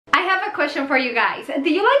a question for you guys. Do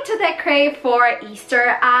you like to decorate for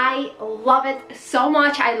Easter? I love it so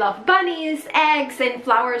much. I love bunnies, eggs, and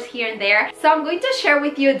flowers here and there. So I'm going to share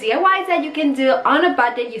with you DIYs that you can do on a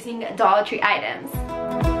budget using Dollar Tree items.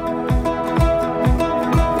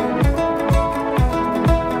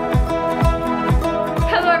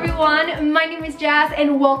 My name is Jazz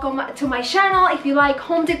and welcome to my channel. If you like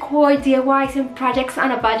home decor, DIYs, and projects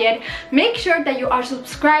on a budget, make sure that you are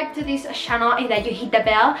subscribed to this channel and that you hit the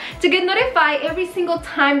bell to get notified every single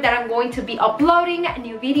time that I'm going to be uploading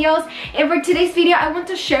new videos. And for today's video, I want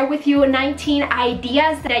to share with you 19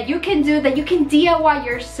 ideas that you can do, that you can DIY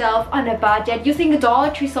yourself on a budget using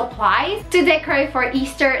Dollar Tree supplies to decorate for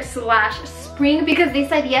Easter/spring, because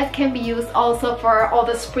these ideas can be used also for all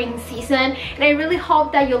the spring season. And I really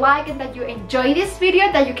hope that you like it, that you enjoy this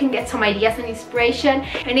video, that you can get some ideas and inspiration.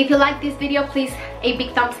 And if you like this video, please a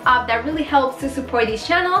big thumbs up. That really helps to support this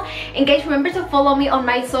channel. And guys, remember to follow me on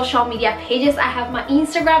my social media pages. I have my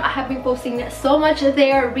Instagram. I have been posting so much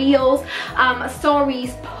there, reels,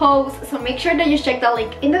 stories, posts, so make sure that you check the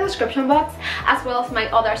link in the description box, as well as my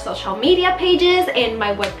other social media pages and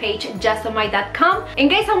my webpage jazomy.com. And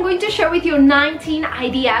guys, I'm going to share with you 19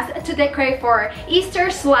 ideas to decorate for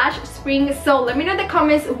Easter/spring. So let me know in the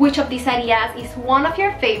comments which of these ideas is one of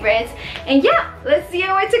your favorites. And yeah, let's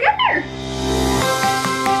DIY together.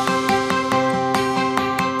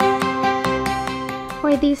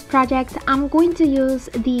 For this project, I'm going to use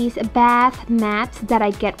these bath mats that I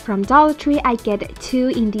get from Dollar Tree. I get 2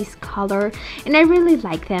 in this color and I really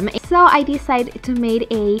like them. So I decided to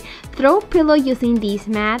make a throw pillow using these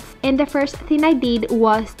mats, and the first thing I did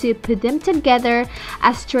was to put them together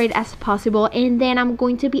as straight as possible. And then I'm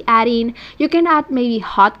going to be adding, you can add maybe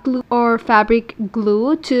hot glue or fabric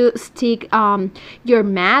glue to stick your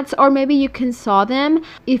mats, or maybe you can sew them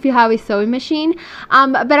if you have a sewing machine,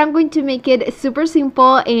 but I'm going to make it super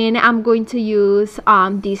simple, and I'm going to use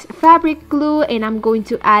this fabric glue, and I'm going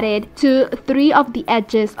to add it to 3 of the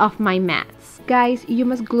edges of my mats. Guys, you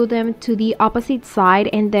must glue them to the opposite side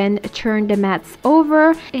and then turn the mats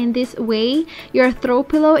over, and this way your throw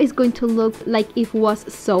pillow is going to look like it was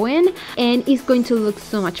sewn, and it's going to look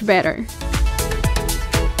so much better.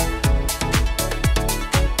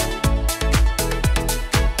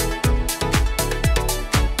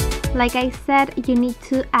 Like I said, you need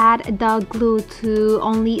to add the glue to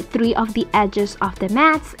only 3 of the edges of the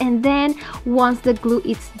mats, and then once the glue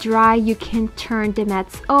is dry, you can turn the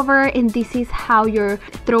mats over, and this is how your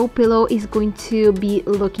throw pillow is going to be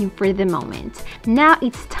looking for the moment. Now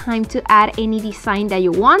it's time to add any design that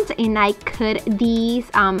you want, and I cut these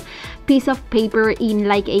piece of paper in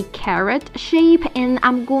like a carrot shape, and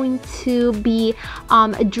I'm going to be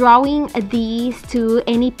drawing these to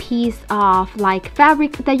any piece of like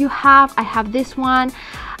fabric that you have. I have this one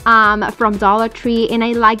from Dollar Tree, and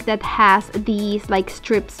I like that has these like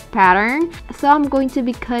strips pattern, so I'm going to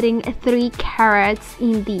be cutting 3 carrots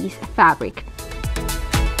in this fabric.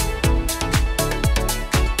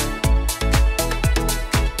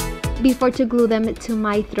 Before to glue them to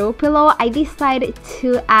my throw pillow, I decided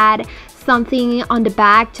to add something on the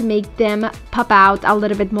back to make them pop out a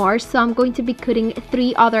little bit more, so I'm going to be cutting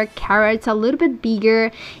 3 other carrots a little bit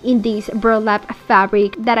bigger in this burlap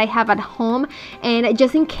fabric that I have at home. And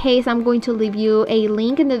just in case, I'm going to leave you a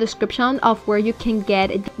link in the description of where you can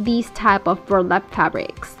get these type of burlap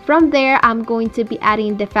fabrics. From there, I'm going to be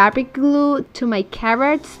adding the fabric glue to my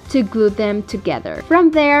carrots to glue them together.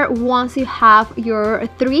 From there, once you have your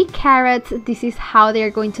 3 carrots, this is how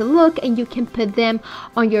they're going to look, and you can put them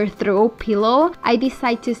on your throw pillow. I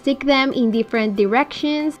decide to stick them in different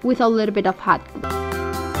directions with a little bit of hot glue.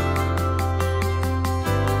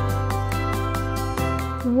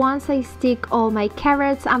 Once I stick all my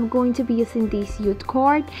carrots, I'm going to be using this jute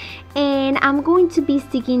cord, and I'm going to be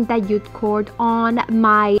sticking that jute cord on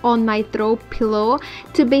my throw pillow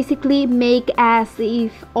to basically make as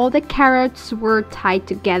if all the carrots were tied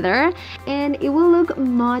together, and it will look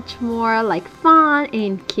much more like fun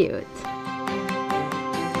and cute.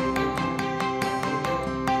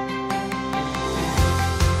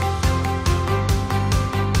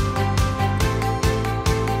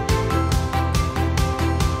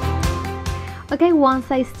 Okay, once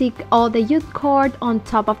I stick all the jute cord on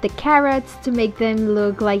top of the carrots to make them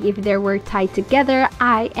look like if they were tied together,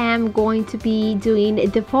 I am going to be doing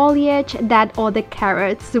the foliage that all the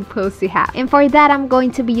carrots supposed to have. And for that, I'm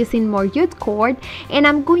going to be using more jute cord, and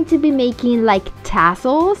I'm going to be making like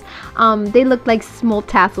tassels. They look like small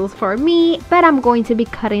tassels for me, but I'm going to be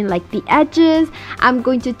cutting like the edges. I'm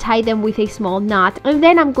going to tie them with a small knot, and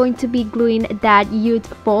then I'm going to be gluing that jute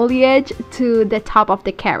foliage to the top of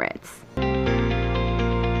the carrots.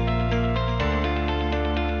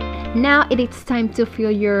 Now it is time to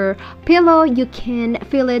fill your pillow. You can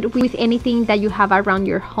fill it with anything that you have around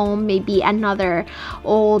your home, maybe another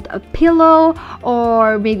old pillow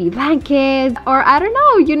or maybe blankets, or I don't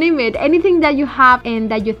know, you name it, anything that you have and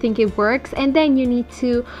that you think it works. And then you need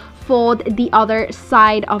to fold the other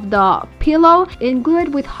side of the pillow and glue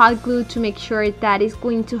it with hot glue to make sure that it's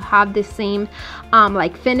going to have the same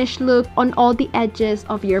like finished look on all the edges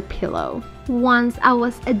of your pillow. Once I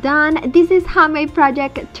was done, this is how my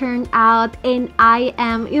project turned out, and I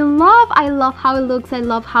am in love. I love how it looks. I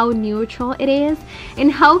love how neutral it is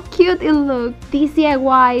and how cute it looks. This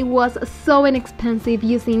DIY was so inexpensive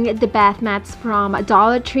using the bath mats from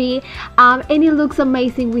Dollar Tree, and it looks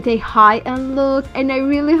amazing with a high-end look, and I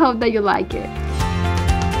really hope that you like it.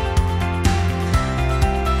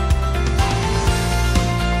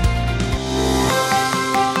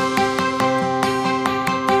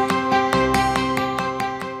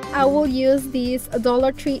 I will use this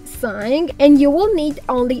Dollar Tree sign, and you will need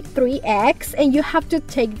only 3 eggs, and you have to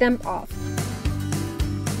take them off.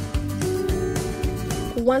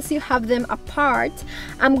 Once you have them apart,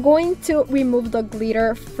 I'm going to remove the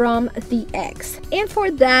glitter from the eggs, and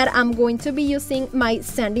for that I'm going to be using my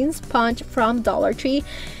sanding sponge from Dollar Tree.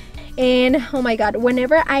 And oh my god,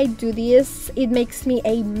 whenever I do this, it makes me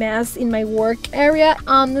a mess in my work area,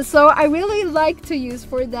 so I really like to use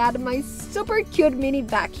for that my super cute mini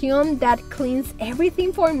vacuum that cleans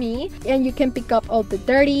everything for me, and you can pick up all the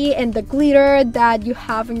dirty and the glitter that you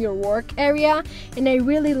have in your work area, and I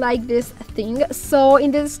really like this thing. So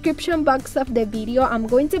in the description box of the video, I'm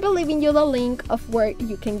going to be leaving you the link of where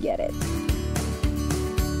you can get it.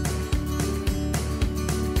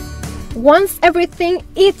 Once everything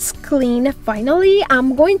is clean, finally,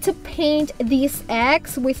 I'm going to paint these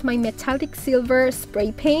eggs with my metallic silver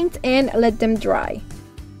spray paint and let them dry.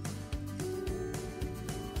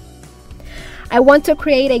 I want to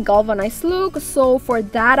create a galvanized look, so for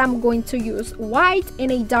that I'm going to use white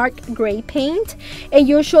and a dark gray paint, and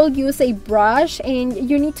you should use a brush, and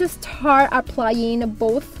you need to start applying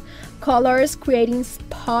both colors, creating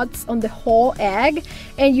spots on the whole egg,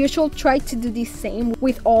 and you should try to do the same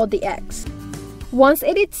with all the eggs. Once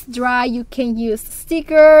it is dry, you can use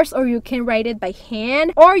stickers, or you can write it by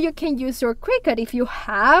hand, or you can use your Cricut if you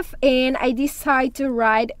have. And I decided to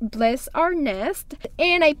write "Bless Our Nest,"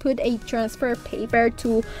 and I put a transfer paper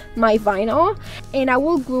to my vinyl, and I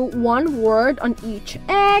will glue one word on each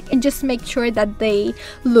egg and just make sure that they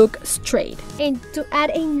look straight. And to add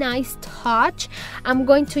a nice touch, I'm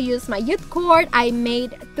going to use my jute cord. I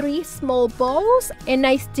made 3 small bows, and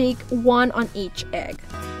I stick one on each egg.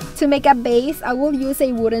 To make a base, I will use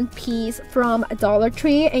a wooden piece from Dollar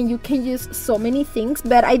Tree, and you can use so many things,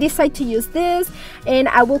 but I decided to use this, and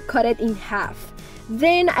I will cut it in half.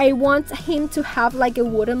 Then I want him to have like a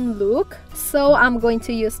wooden look, so I'm going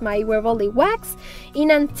to use my Waverly wax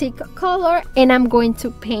in antique color, and I'm going to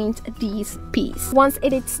paint this piece. Once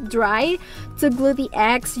it is dry, to glue the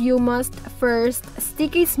eggs, you must first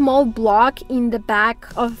stick a small block in the back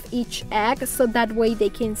of each egg so that way they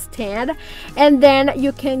can stand, and then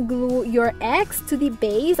you can glue your eggs to the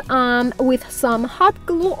base with some hot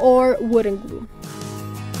glue or wooden glue.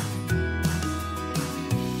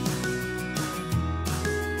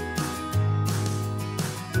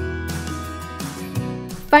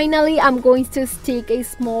 Finally, I'm going to stick a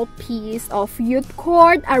small piece of jute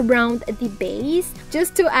cord around the base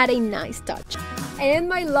just to add a nice touch. And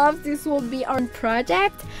my love, this will be our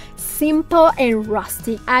project. Simple and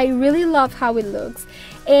rustic. I really love how it looks.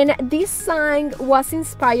 And this sign was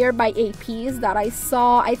inspired by a piece that I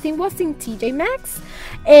saw, I think was in TJ Maxx,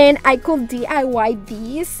 and I could DIY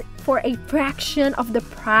these for a fraction of the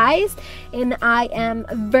price, and I am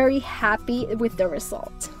very happy with the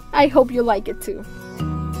result. I hope you like it too.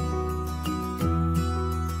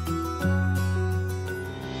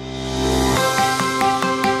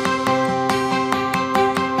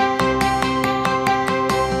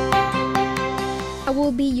 I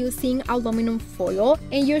will be using aluminum foil,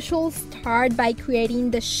 and you should start by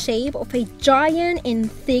creating the shape of a giant and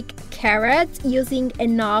thick carrot using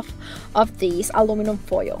enough of this aluminum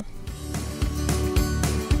foil.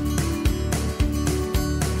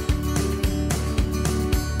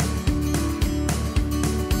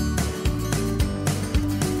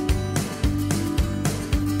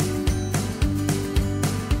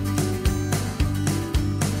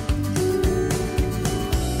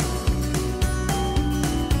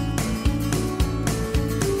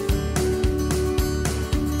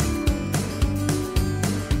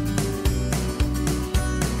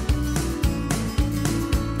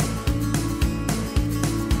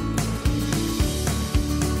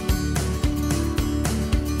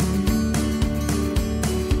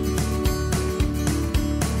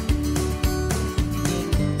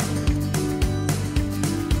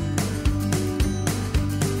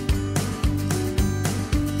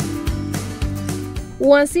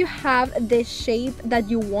 once you have the shape that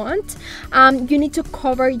you want, you need to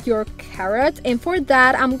cover your carrot, and for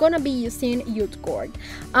that I'm gonna be using jute cord.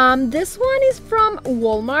 This one is from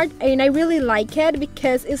Walmart, and I really like it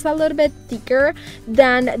because it's a little bit thicker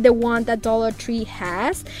than the one that Dollar Tree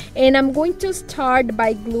has. And I'm going to start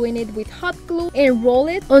by gluing it with hot glue and roll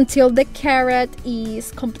it until the carrot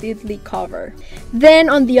is completely covered. Then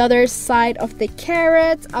on the other side of the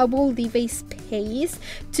carrot, I will leave a space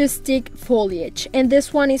to stick foliage, and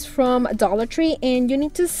this one is from Dollar Tree, and you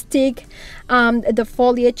need to stick the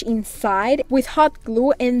foliage inside with hot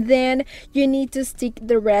glue, and then you need to stick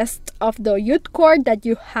the rest of the jute cord that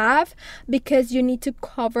you have, because you need to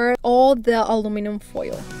cover all the aluminum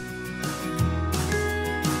foil.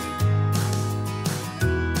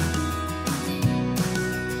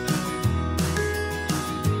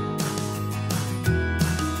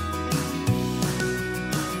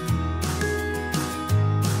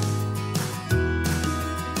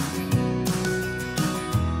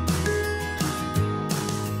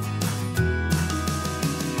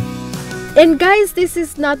 And guys, this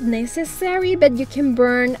is not necessary, but you can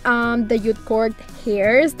burn the jute cord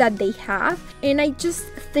hairs that they have, and I just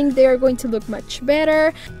think they are going to look much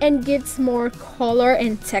better and gives more color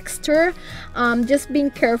and texture. Just being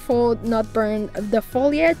careful not burn the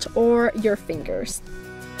foliage or your fingers.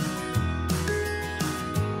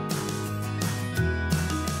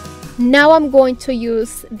 Now I'm going to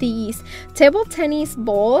use these table tennis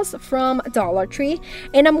balls from Dollar Tree,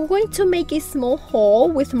 and I'm going to make a small hole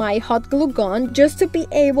with my hot glue gun just to be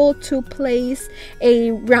able to place a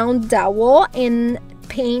round dowel and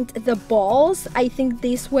paint the balls. I think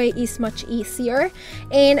this way is much easier.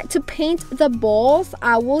 And to paint the balls,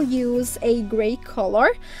 I will use a gray color,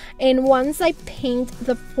 and once I paint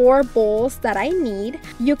the 4 balls that I need,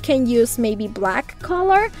 you can use maybe black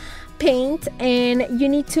color paint, and you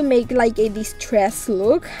need to make like a distressed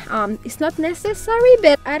look. It's not necessary,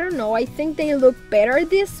 but I don't know, I think they look better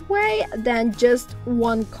this way than just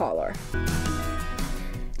one color.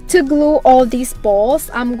 To glue all these balls,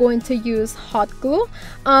 I'm going to use hot glue,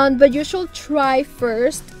 but you should try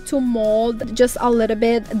first to mold just a little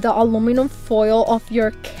bit the aluminum foil of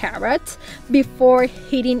your carrot before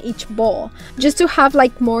hitting each ball, just to have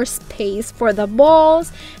like more space for the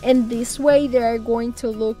balls, and this way they're going to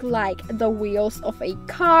look like the wheels of a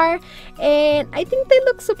car, and I think they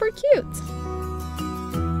look super cute.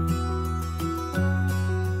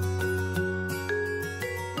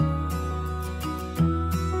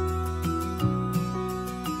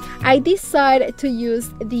 I decided to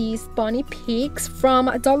use these bunny pigs from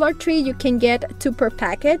Dollar Tree. You can get 2 per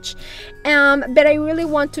package, but I really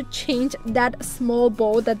want to change that small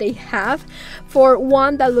bow that they have for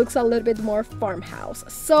one that looks a little bit more farmhouse.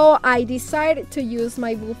 So I decided to use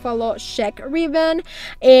my buffalo check ribbon,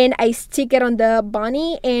 and I stick it on the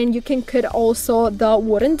bunny, and you can cut also the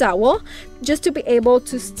wooden dowel just to be able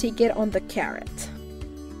to stick it on the carrot.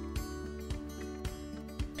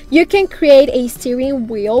 You can create a steering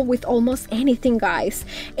wheel with almost anything, guys,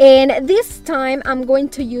 and this time I'm going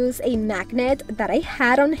to use a magnet that I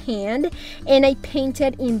had on hand, and I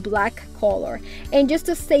painted in black color. And just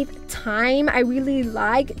to save time, I really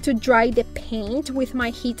like to dry the paint with my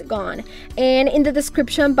heat gun, and in the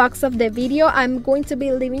description box of the video I'm going to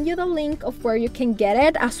be leaving you the link of where you can get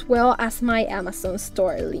it, as well as my Amazon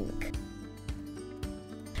store link.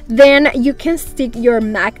 Then you can stick your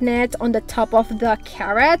magnet on the top of the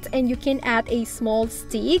carrot, and you can add a small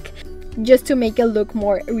stick just to make it look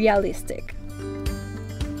more realistic.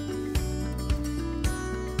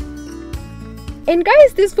 And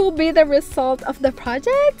guys, this will be the result of the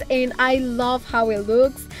project, and I love how it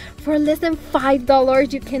looks. For less than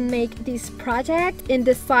 $5 you can make this project in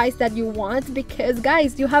the size that you want, because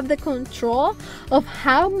guys, you have the control of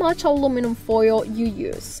how much aluminum foil you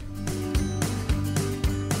use.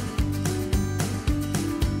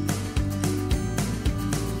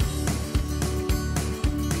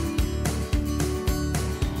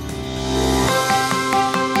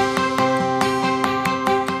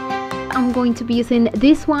 I'm going to be using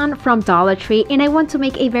this one from Dollar Tree, and I want to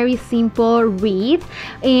make a very simple wreath,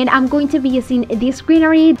 and I'm going to be using this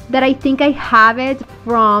greenery that I think I have it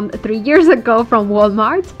from 3 years ago from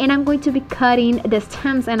Walmart, and I'm going to be cutting the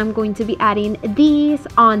stems, and I'm going to be adding these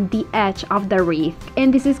on the edge of the wreath,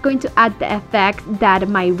 and this is going to add the effect that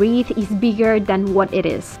my wreath is bigger than what it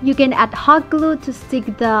is. You can add hot glue to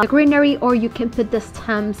stick the greenery, or you can put the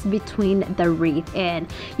stems between the wreath and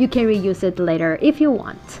you can reuse it later if you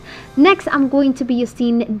want. Next, I'm going to be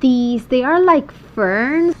using these. They are like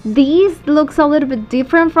ferns. These looks a little bit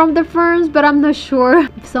different from the ferns, but I'm not sure.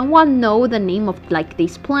 If someone know the name of like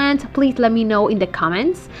this plant, please let me know in the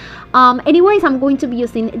comments. Anyways, I'm going to be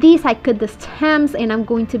using these. I cut the stems and I'm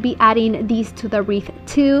going to be adding these to the wreath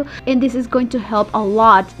too, and this is going to help a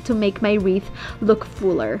lot to make my wreath look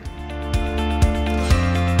fuller.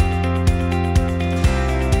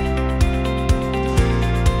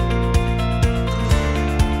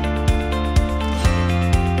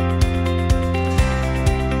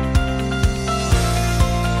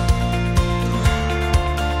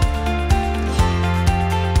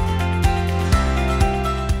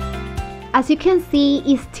 As you can see,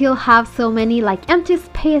 it still have so many like empty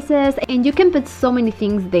spaces and you can put so many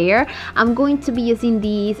things there. I'm going to be using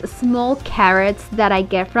these small carrots that I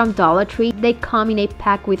get from Dollar Tree. They come in a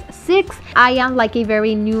pack with 6. I am like a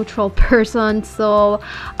very neutral person, so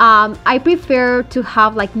I prefer to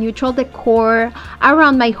have like neutral decor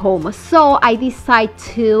around my home. So I decide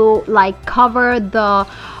to like cover the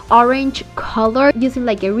orange color using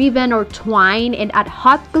like a ribbon or twine and add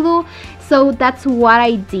hot glue. So that's what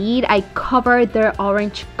I did. I covered the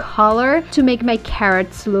orange color to make my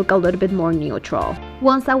carrots look a little bit more neutral.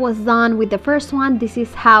 Once I was done with the first one, this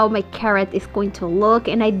is how my carrot is going to look,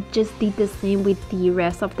 and I just did the same with the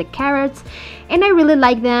rest of the carrots, and I really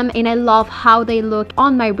like them and I love how they look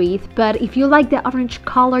on my wreath. But if you like the orange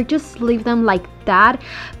color, just leave them like that,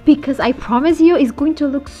 because I promise you it's going to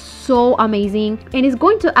look so amazing and it's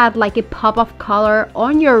going to add like a pop of color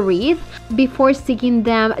on your wreath. Before sticking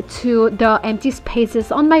them to the empty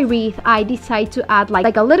spaces on my wreath, I decide to add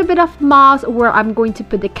like a little bit of moss where I'm going to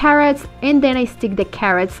put the carrots, and then I stick the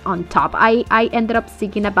carrots on top. I ended up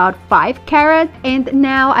sticking about 5 carrots, and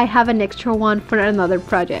now I have an extra one for another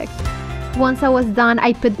project. Once I was done,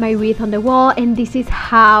 I put my wreath on the wall, and this is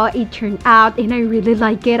how it turned out, and I really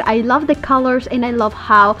like it. I love the colors and I love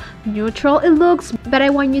how neutral it looks. But I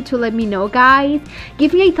want you to let me know, guys.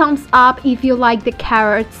 Give me a thumbs up if you like the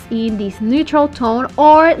carrots in this neutral tone,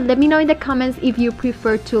 or let me know in the comments if you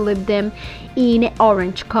prefer to leave them in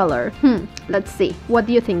orange color. Let's see. What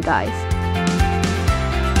do you think, guys?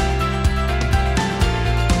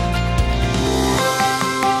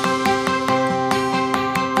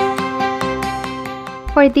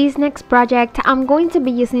 For this next project, I'm going to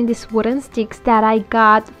be using these wooden sticks that I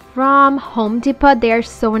got from Home Depot. They're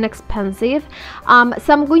so inexpensive.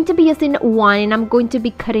 So I'm going to be using one, and I'm going to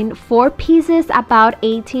be cutting 4 pieces about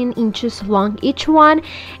 18 inches long each one,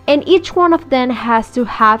 and each one of them has to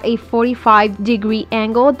have a 45-degree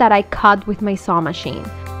angle that I cut with my saw machine.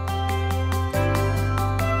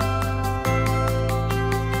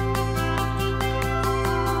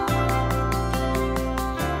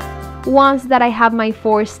 Once that I have my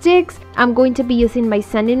 4 sticks, I'm going to be using my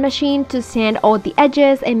sanding machine to sand all the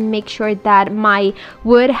edges and make sure that my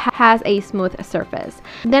wood has a smooth surface.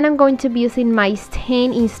 Then I'm going to be using my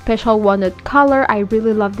stain in special walnut color. I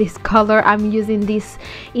really love this color. I'm using this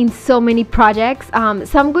in so many projects.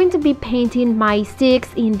 So I'm going to be painting my sticks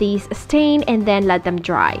in this stain and then let them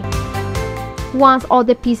dry. Once all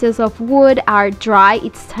the pieces of wood are dry,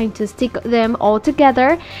 it's time to stick them all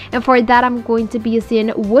together, and for that I'm going to be using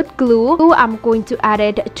wood glue. I'm going to add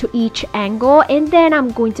it to each angle, and then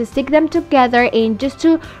I'm going to stick them together. And just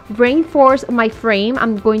to reinforce my frame,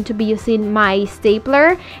 I'm going to be using my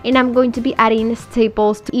stapler, and I'm going to be adding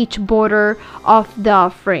staples to each border of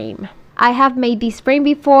the frame. I have made this frame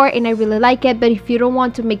before and I really like it, but if you don't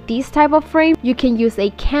want to make this type of frame, you can use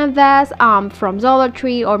a canvas from Dollar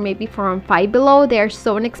Tree or maybe from Five Below. They are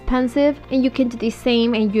so inexpensive, and you can do the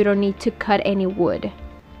same and you don't need to cut any wood.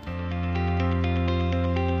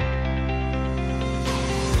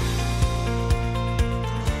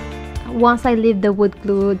 Once I leave the wood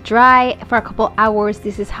glue dry for a couple hours,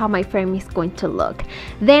 this is how my frame is going to look.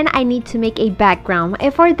 Then I need to make a background,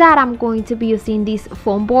 and for that I'm going to be using this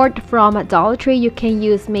foam board from Dollar Tree. You can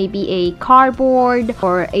use maybe a cardboard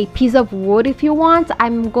or a piece of wood if you want.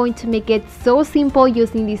 I'm going to make it so simple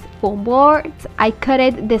using these foam boards. I cut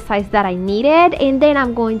it the size that I needed, and then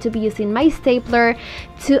I'm going to be using my stapler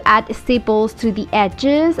to add staples to the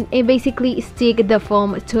edges and basically stick the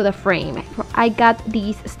foam to the frame. I got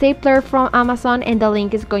this stapler from Amazon, and the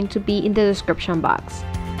link is going to be in the description box.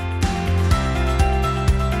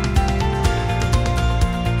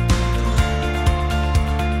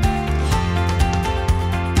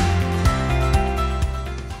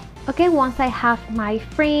 Okay, once I have my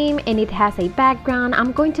frame and it has a background,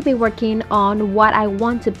 I'm going to be working on what I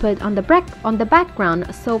want to put on the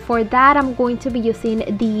background. So for that, I'm going to be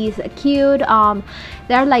using these cute,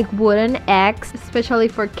 they're like wooden eggs, especially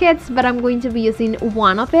for kids, but I'm going to be using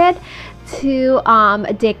one of it. to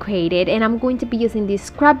decorate it, and I'm going to be using this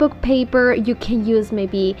scrapbook paper. You can use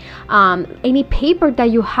maybe any paper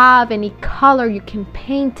that you have, any color, you can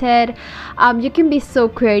paint it. You can be so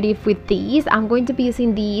creative with these. I'm going to be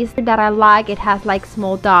using these that I like. It has like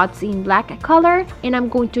small dots in black color, and I'm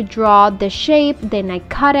going to draw the shape, then I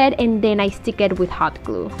cut it, and then I stick it with hot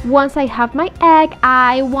glue. Once I have my egg,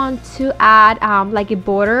 I want to add like a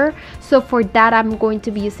border. So for that, I'm going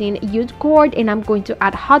to be using jute cord, and I'm going to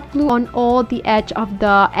add hot glue on all the edge of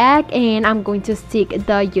the egg, and I'm going to stick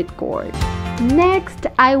the jute cord. Next,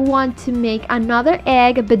 I want to make another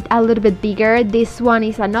egg, but a little bit bigger. This one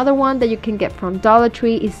is another one that you can get from Dollar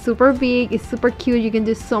Tree. It's super big, it's super cute. You can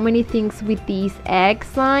do so many things with this egg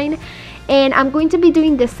sign. And I'm going to be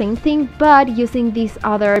doing the same thing, but using this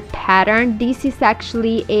other pattern. This is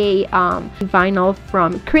actually a vinyl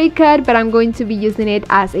from Cricut, but I'm going to be using it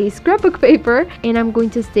as a scrapbook paper, and I'm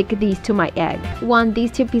going to stick these to my egg. Once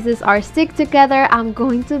these two pieces are stick together, I'm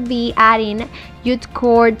going to be adding jute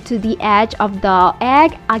cord to the edge of the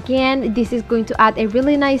egg. Again, this is going to add a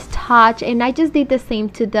really nice touch, and I just did the same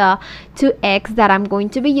to the two eggs that I'm going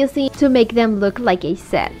to be using to make them look like a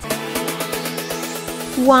set.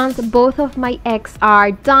 Once both of my eggs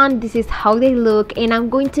are done, this is how they look, and I'm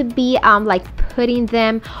going to be like putting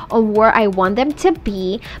them on where I want them to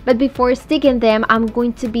be. But before sticking them, I'm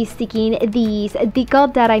going to be sticking these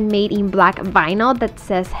decal that I made in black vinyl that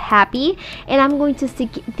says happy, and I'm going to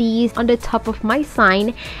stick these on the top of my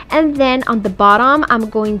sign, and then on the bottom I'm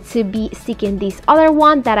going to be sticking this other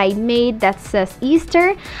one that I made that says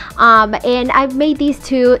Easter, and I've made these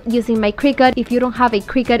two using my Cricut. If you don't have a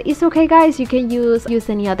Cricut, it's okay guys, you can use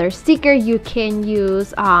any other sticker. You can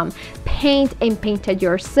use paint and paint it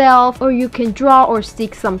yourself, or you can draw or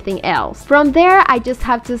stick something else. From there, I just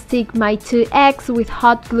have to stick my two eggs with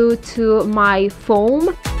hot glue to my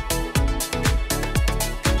foam.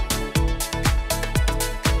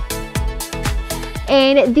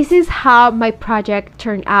 And this is how my project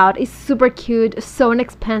turned out. It's super cute, so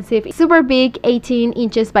inexpensive, super big, 18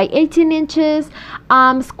 inches by 18 inches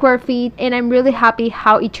square feet, and I'm really happy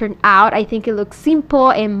how it turned out. I think it looks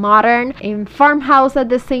simple and modern and farmhouse at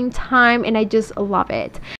the same time, and I just love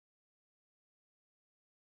it.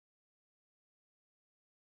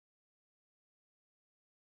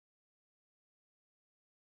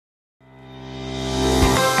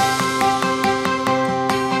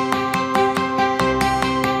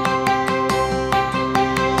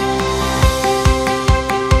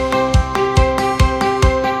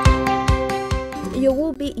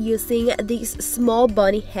 Using this small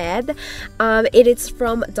bunny head. It is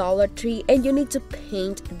from Dollar Tree, and you need to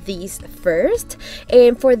paint these first,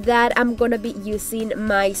 and for that I'm gonna be using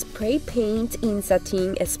my spray paint in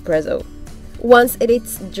Satin Espresso. Once it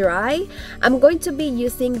is dry, I'm going to be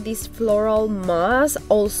using this floral moss,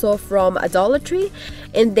 also from a Dollar Tree,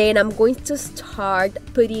 and then I'm going to start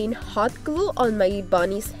putting hot glue on my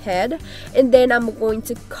bunny's head, and then I'm going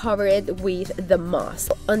to cover it with the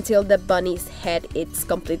moss until the bunny's head is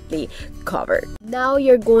completely covered. Now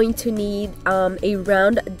you're going to need a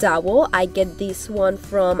round dowel. I get this one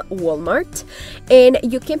from Walmart, and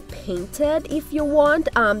you can paint it if you want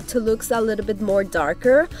to look a little bit more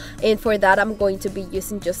darker, and for that I'm going to be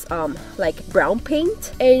using just like brown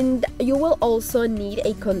paint. And you will also need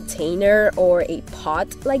a container or a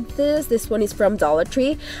pot like this. This one is from Dollar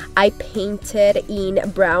Tree. I painted in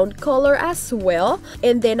brown color as well,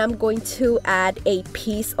 and then I'm going to add a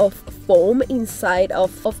piece of foam inside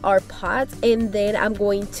of our pot, and then I'm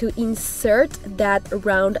going to insert that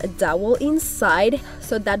round dowel inside,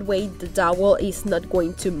 so that way the dowel is not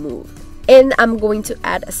going to move. And I'm going to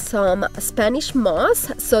add some Spanish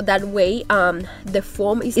moss, so that way the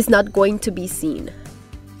foam is not going to be seen.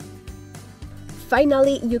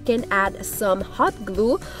 Finally, you can add some hot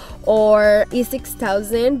glue or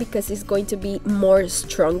E6000 because it's going to be more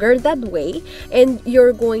stronger that way, and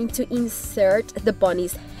you're going to insert the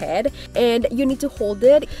bunny's head, and you need to hold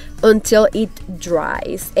it until it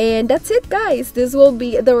dries. And that's it guys, this will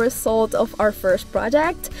be the result of our first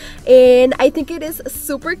project, and I think it is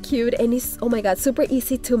super cute, and it's, oh my god, super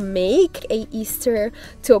easy to make. A Easter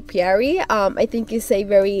topiary, I think it's a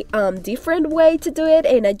very different way to do it,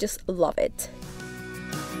 and I just love it.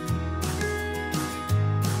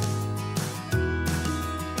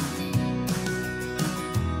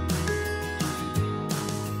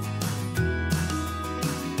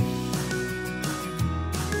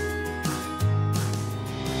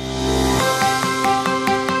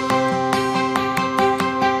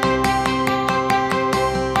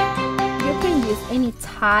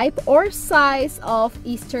 Type or size of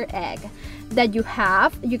Easter egg. that you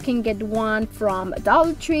have. You can get one from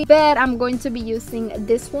Dollar Tree, but I'm going to be using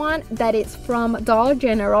this one that is from Dollar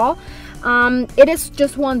General. It is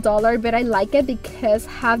just $1, but I like it because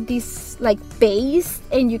have this like base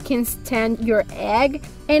and you can stand your egg.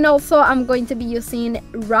 And also I'm going to be using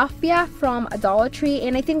raffia from Dollar Tree,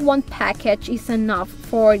 and I think one package is enough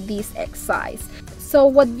for this egg size. So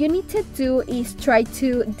what you need to do is try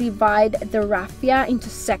to divide the raffia into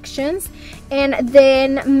sections and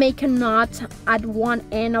then make a knot at one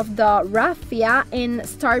end of the raffia and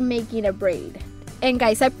start making a braid. And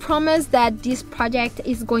guys, I promise that this project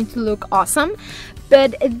is going to look awesome,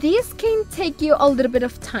 but this can take you a little bit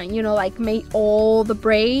of time, you know, like make all the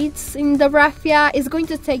braids in the raffia is going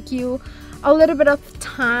to take you a little bit of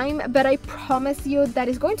time, but I promise you that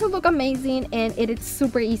it's going to look amazing and it is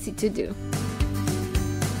super easy to do.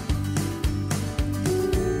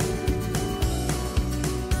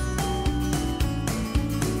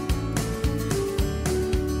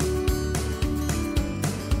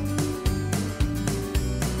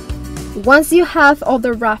 Once you have all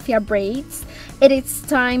the raffia braids, it is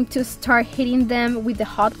time to start hitting them with the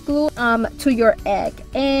hot glue to your egg.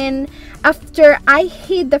 And after I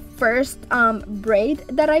hit the first braid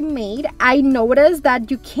that I made, I noticed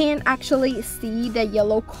that you can't actually see the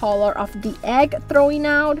yellow color of the egg throwing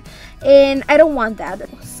out, and I don't want that.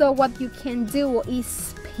 So what you can do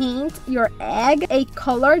is paint your egg a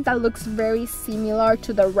color that looks very similar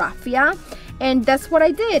to the raffia. And that's what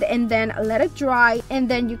I did, and then let it dry, and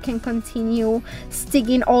then you can continue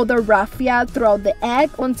sticking all the raffia throughout the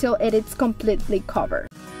egg until it is completely covered.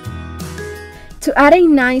 To add a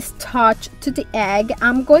nice touch to the egg,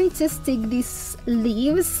 I'm going to stick these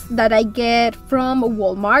leaves that I get from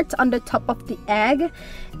Walmart on the top of the egg,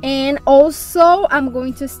 and also I'm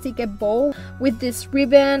going to stick a bow with this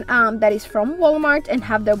ribbon that is from Walmart and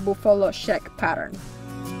have the buffalo check pattern.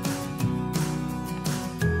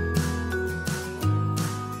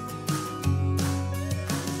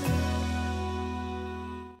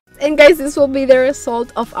 And guys, this will be the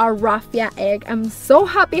result of our raffia egg. I'm so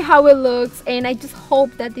happy how it looks, and I just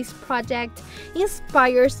hope that this project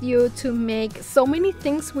inspires you to make so many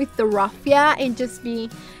things with the raffia and just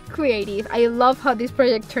be creative. I love how this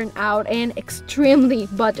project turned out and extremely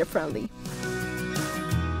budget friendly.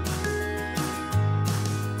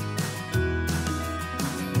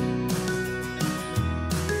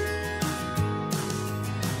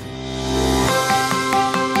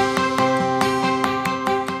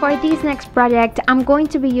 For this next project, I'm going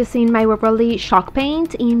to be using my Ruggable chalk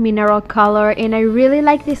paint in mineral color, and I really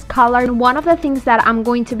like this color. And one of the things that I'm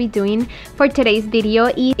going to be doing for today's video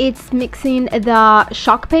is it's mixing the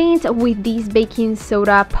chalk paint with this baking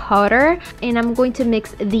soda powder, and I'm going to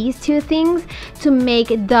mix these two things to make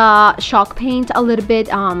the chalk paint a little bit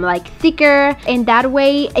like thicker, and that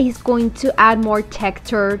way it's going to add more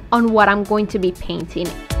texture on what I'm going to be painting.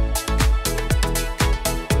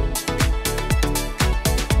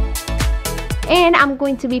 And I'm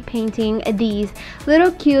going to be painting these little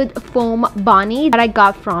cute foam bunny that I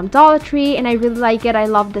got from Dollar Tree, and I really like it. I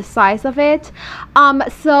love the size of it.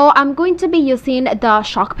 So I'm going to be using the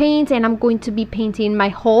chalk paint, and I'm going to be painting my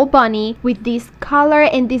whole bunny with this color,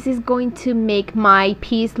 and this is going to make my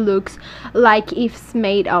piece look like it's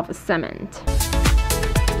made of cement.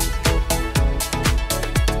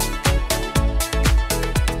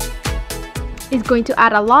 It's going to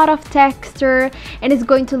add a lot of texture and it's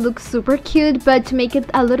going to look super cute, but to make it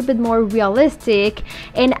a little bit more realistic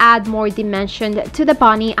and add more dimension to the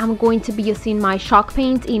bunny, I'm going to be using my chalk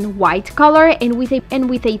paint in white color, and with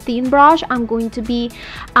a thin brush I'm going to be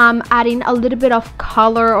adding a little bit of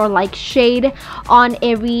color or like shade on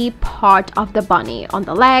every part of the bunny, on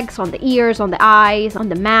the legs, on the ears, on the eyes, on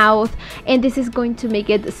the mouth, and this is going to make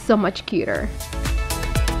it so much cuter.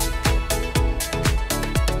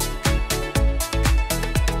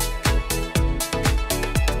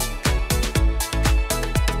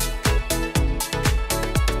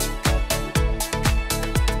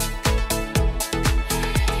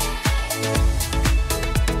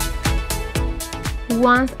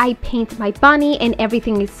 Once I paint my bunny and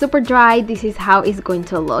everything is super dry, this is how it's going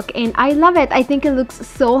to look, and I love it. I think it looks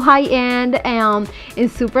so high-end and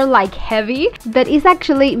super like heavy, but it's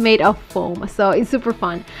actually made of foam, so it's super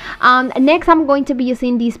fun. Next I'm going to be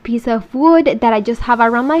using this piece of wood that I just have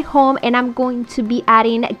around my home, and I'm going to be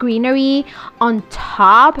adding greenery on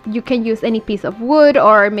top. You can use any piece of wood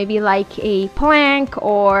or maybe like a plank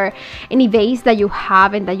or any vase that you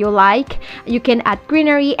have and that you like. You can add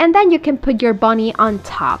greenery, and then you can put your bunny on on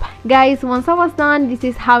top. Guys, once I was done, this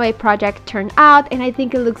is how my project turned out, and I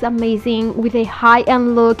think it looks amazing with a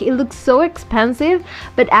high-end look. It looks so expensive,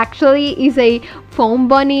 but actually is a foam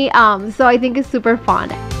bunny, so I think it's super fun.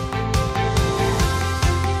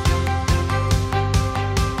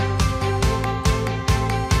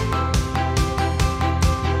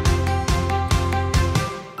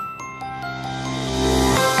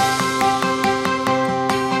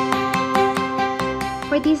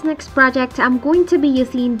 For this next project, I'm going to be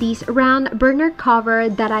using this round burner cover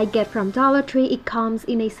that I get from Dollar Tree. It comes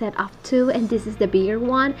in a set of 2, and this is the bigger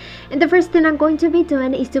one. And the first thing I'm going to be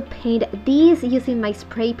doing is to paint these using my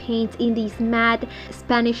spray paint in this matte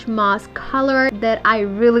Spanish moss color that I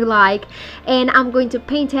really like. And I'm going to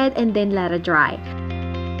paint it and then let it dry.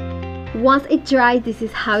 Once it dries, this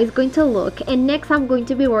is how it's going to look. And next, I'm going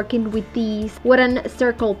to be working with these wooden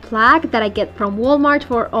circle plaque that I get from Walmart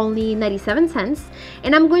for only 97 cents.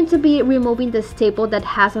 And I'm going to be removing the staple that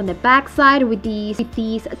has on the back side with this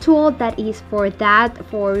tool that is for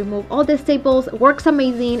remove all the staples. It works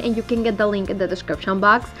amazing, and you can get the link in the description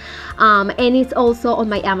box. And it's also on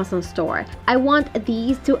my Amazon store. I want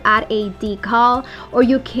these to add a decal, or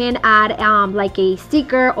you can add like a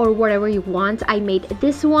sticker or whatever you want. I made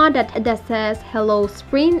this one that says hello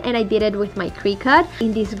spring, and I did it with my Cricut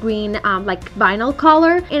in this green like vinyl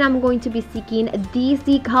color, and I'm going to be sticking this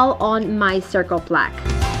decal on my circle plaque.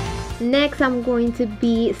 Next, I'm going to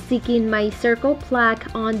be sticking my circle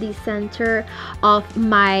plaque on the center of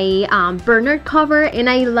my burner cover, and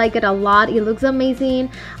I like it a lot. It looks amazing,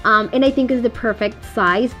 and I think it's the perfect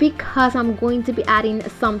size because I'm going to be adding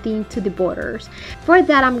something to the borders. For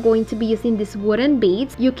that, I'm going to be using these wooden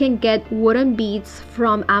beads. You can get wooden beads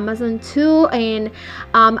from Amazon too, and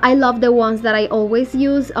I love the ones that I always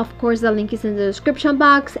use. Of course, the link is in the description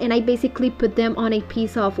box, and I basically put them on a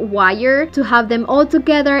piece of wire to have them all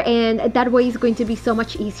together, and that way it's going to be so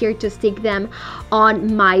much easier to stick them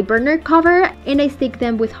on my burner cover. And I stick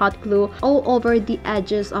them with hot glue all over the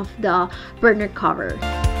edges of the burner cover.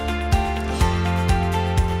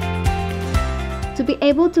 To be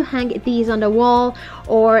able to hang these on the wall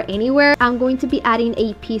or anywhere, I'm going to be adding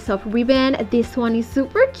a piece of ribbon. This one is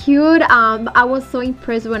super cute. I was so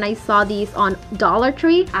impressed when I saw these on Dollar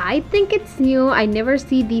Tree. I think it's new. I never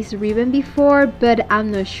see this ribbon before, but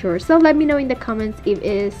I'm not sure. So let me know in the comments if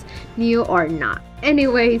it's new or not.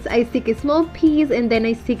 Anyways, I stick a small piece and then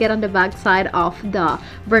I stick it on the back side of the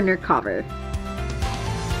burner cover.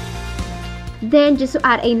 Then just to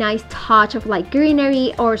add a nice touch of like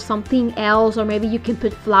greenery or something else, or maybe you can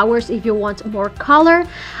put flowers if you want more color,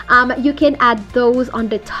 you can add those on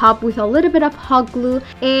the top with a little bit of hot glue,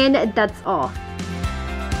 and that's all.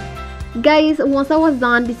 Guys, once I was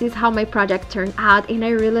done, this is how my project turned out, and I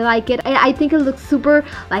really like it. I think it looks super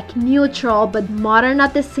like neutral but modern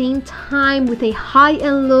at the same time with a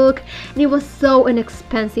high-end look, and it was so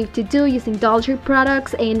inexpensive to do using Dollar Tree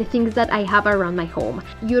products and things that I have around my home.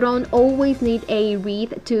 You don't always need a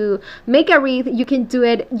wreath to make a wreath. You can do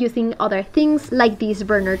it using other things like this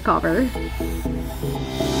burner cover.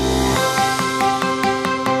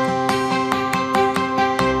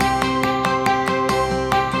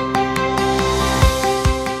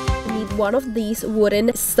 One of these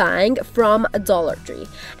wooden sign from Dollar Tree,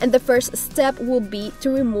 and the first step will be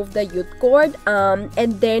to remove the jute cord,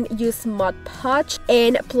 and then use Mod Podge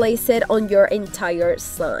and place it on your entire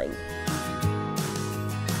sign.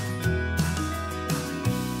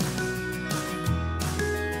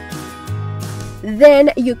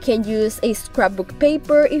 Then you can use a scrapbook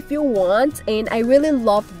paper if you want, and I really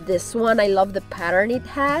love this one. I love the pattern it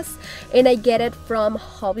has, and I get it from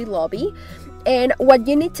Hobby Lobby. And what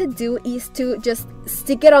you need to do is to just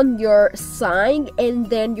stick it on your sign, and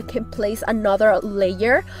then you can place another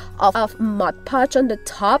layer of Mod Podge on the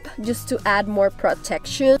top just to add more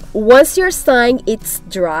protection. Once your sign is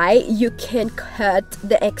dry, you can cut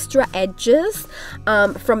the extra edges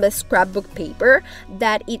from the scrapbook paper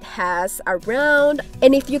that it has around.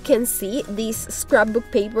 And if you can see, this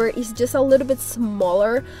scrapbook paper is just a little bit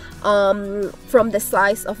smaller from the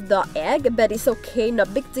size of the egg, but it's okay, no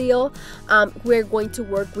big deal. We're going to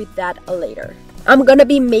work with that later. I'm gonna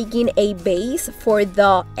be making a base for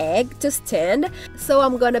the egg to stand, so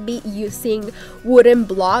I'm gonna be using wooden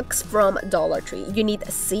blocks from Dollar Tree. You need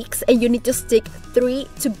 6, and you need to stick 3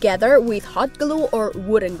 together with hot glue or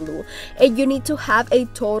wooden glue, and you need to have a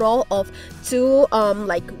total of 2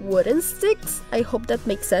 like wooden sticks. I hope that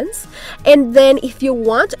makes sense. And then if you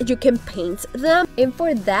want, you can paint them, and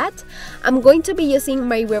for that I'm going to be using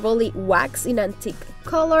my Ruggable wax in antique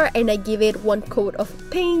color, and I give it 1 coat of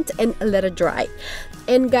paint and let it dry.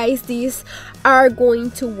 And guys, these are going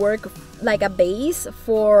to work like a base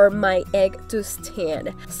for my egg to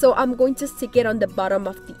stand. So I'm going to stick it on the bottom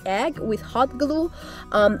of the egg with hot glue,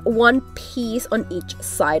 one piece on each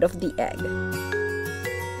side of the egg.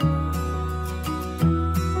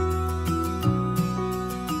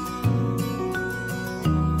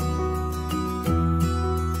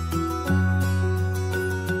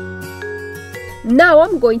 Now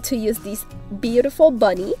I'm going to use this beautiful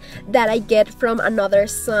bunny that I get from another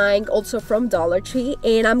sign, also from Dollar Tree,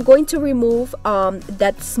 and I'm going to remove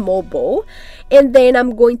that small bow, and then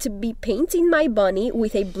I'm going to be painting my bunny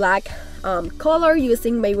with a black color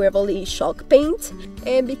using my Ruggable chalk paint.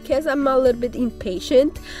 And because I'm a little bit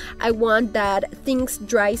impatient, I want that things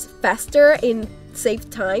dries faster and save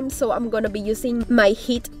time, so I'm gonna be using my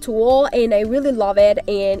heat tool, and I really love it.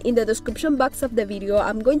 And in the description box of the video,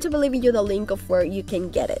 I'm going to be leaving you the link of where you can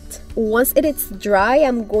get it. Once it is dry,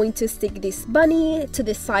 I'm going to stick this bunny to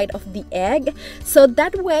the side of the egg, so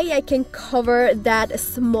that way I can cover that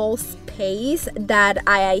small space that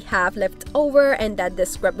I have left over and that the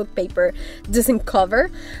scrapbook paper doesn't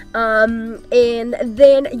cover. And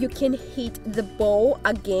then you can heat the bow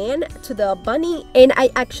again to the bunny, and I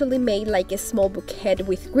actually made like a small bouquet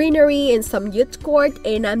with greenery and some youth cord,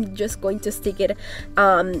 and I'm just going to stick it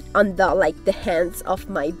on the hands of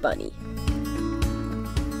my bunny.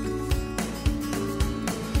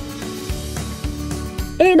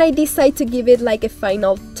 And I decided to give it like a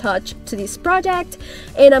final touch to this project,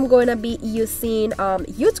 and I'm going to be using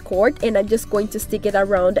youth cord, and I'm just going to stick it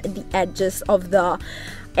around the edges of the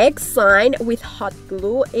egg sign with hot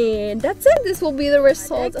glue, and that's it. This will be the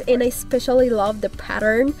result. And I especially love the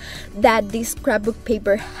pattern that this scrapbook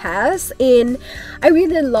paper has, and I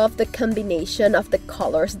really love the combination of the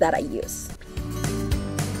colors that I use.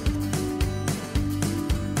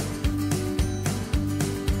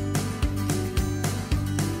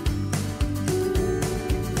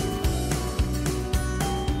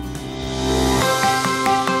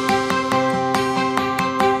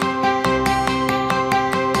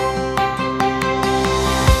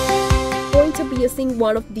 Using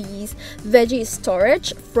one of these veggie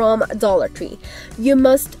storage from Dollar Tree. You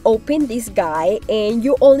must open this guy, and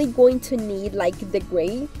you're only going to need like the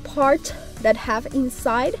gray part that have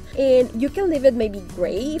inside, and you can leave it maybe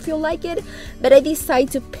gray if you like it, but I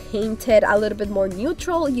decided to paint it a little bit more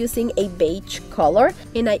neutral using a beige color,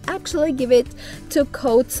 and I actually give it 2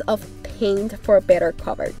 coats of paint for better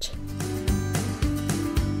coverage.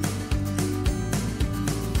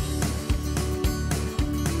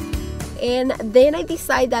 And then I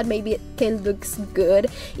decided that maybe it can look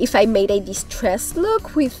good if I made a distressed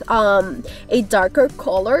look with a darker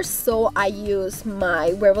color. So I use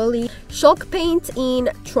my Ruggable chalk paint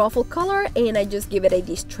in truffle color, and I just give it a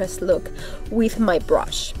distressed look with my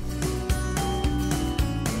brush.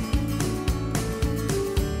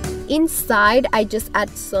 Inside, I just add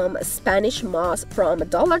some Spanish moss from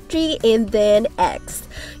Dollar Tree, and then eggs.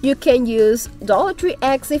 You can use Dollar Tree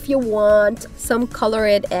eggs if you want, some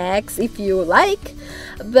colored eggs if you like,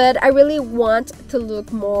 but I really want to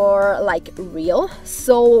look more like real.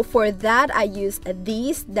 So for that, I use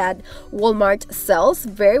these that Walmart sells,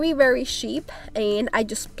 very cheap, and I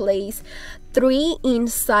just place 3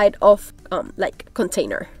 inside of like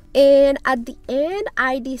container. And at the end,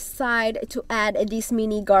 I decide to add these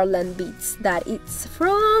mini garland beads that it's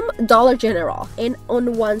from Dollar General, and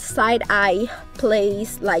on one side I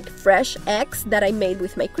place like fresh eggs that I made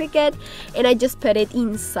with my Cricut, and I just put it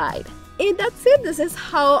inside. And that's it. This is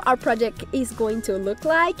how our project is going to look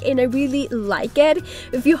like, and I really like it.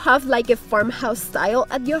 If you have like a farmhouse style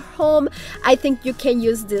at your home, I think you can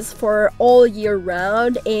use this for all year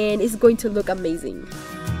round, and it's going to look amazing.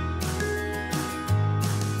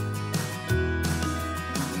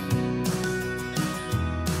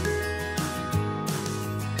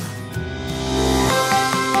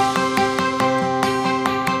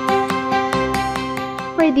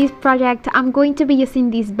 For this project, I'm going to be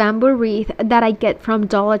using this bamboo wreath that I get from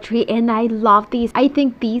Dollar Tree, and I love these. I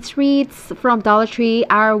think these wreaths from Dollar Tree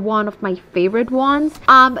are one of my favorite ones.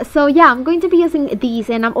 So yeah, I'm going to be using these,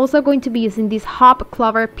 and I'm also going to be using this hop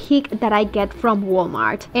clover pick that I get from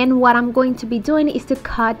Walmart. And what I'm going to be doing is to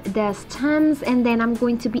cut the stems, and then I'm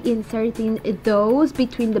going to be inserting those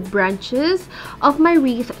between the branches of my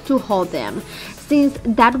wreath to hold them. since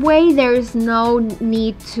that way there's no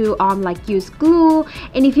need to like use glue.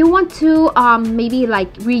 And if you want to maybe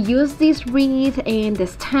like reuse this wreath and the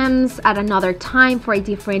stems at another time for a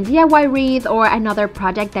different DIY wreath or another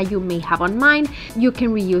project that you may have on mind, you can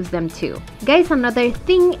reuse them too. Guys, another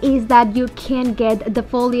thing is that you can get the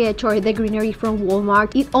foliage or the greenery from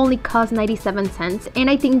Walmart. It only costs 97 cents, and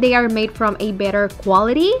I think they are made from a better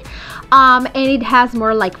quality, and it has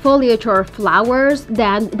more like foliage or flowers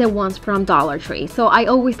than the ones from Dollar Tree. So I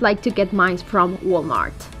always like to get mine from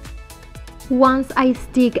Walmart. Once I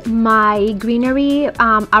stick my greenery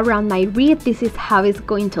around my wreath, this is how it's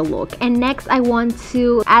going to look. And next I want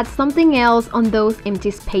to add something else on those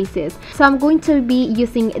empty spaces. So I'm going to be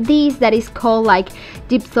using these that is called like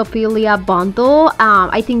Dipsophilia bundle.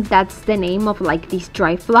 I think that's the name of like these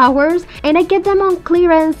dry flowers, and I get them on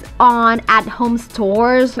clearance on at-home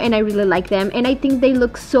stores, and I really like them. And I think they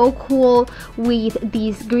look so cool with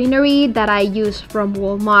this greenery that I use from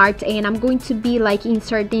Walmart, and I'm going to be like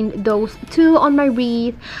inserting those two on my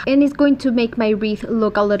wreath, and it's going to make my wreath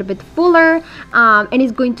look a little bit fuller, and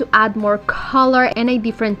it's going to add more color and a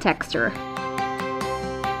different texture.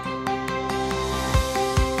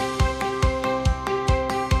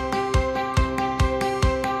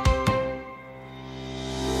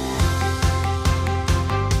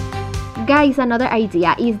 Guys, another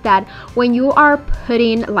idea is that when you are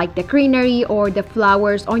putting like the greenery or the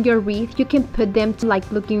flowers on your wreath, you can put them to like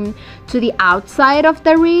looking to the outside of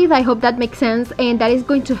the wreath. I hope that makes sense, and that is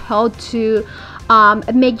going to help to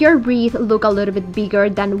make your wreath look a little bit bigger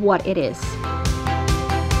than what it is.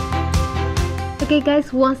 Okay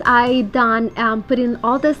guys, once I done putting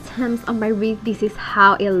all the stems on my wreath, this is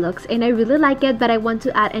how it looks, and I really like it, but I want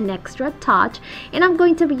to add an extra touch, and I'm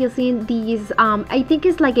going to be using these I think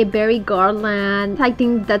it's like a berry garland. I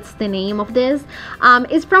think that's the name of this.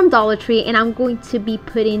 It's from Dollar Tree, and I'm going to be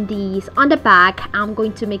putting these on the back. I'm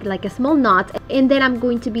going to make like a small knot, and then I'm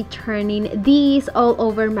going to be turning these all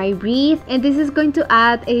over my wreath, and this is going to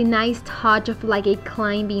add a nice touch of like a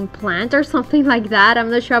climbing plant or something like that.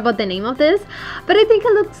 I'm not sure about the name of this, but I think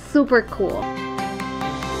it looks super cool.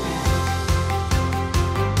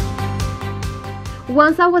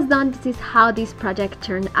 Once I was done, this is how this project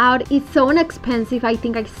turned out. It's so inexpensive. I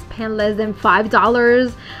think I spent less than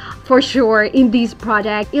 $5 for sure in this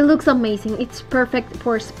project. It looks amazing. It's perfect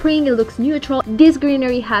for spring. It looks neutral. This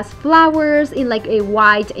greenery has flowers in like a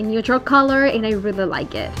white and neutral color, and I really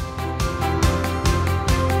like it.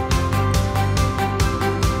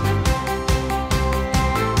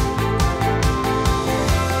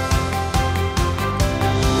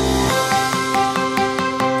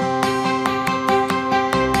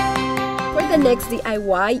 The next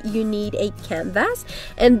DIY, you need a canvas,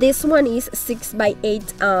 and this one is 6 by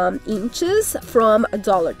 8 inches from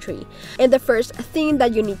Dollar Tree. And the first thing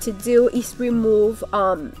that you need to do is remove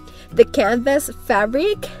the canvas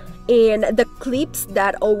fabric and the clips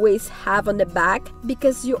that always have on the back,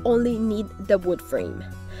 because you only need the wood frame.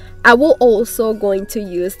 I will also going to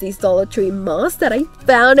use this Dollar Tree moss that I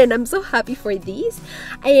found, and I'm so happy for these,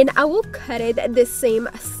 and I will cut it the same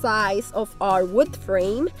size of our wood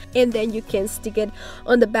frame, and then you can stick it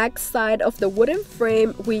on the back side of the wooden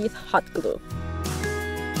frame with hot glue.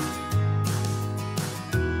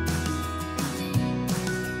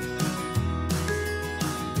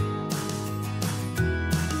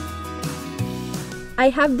 I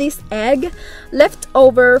have this egg left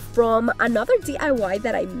over from another DIY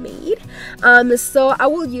that I made, so I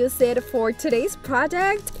will use it for today's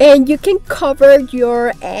project. And you can cover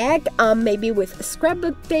your egg maybe with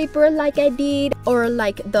scrapbook paper like I did, or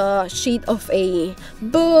like the sheet of a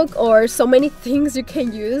book, or so many things you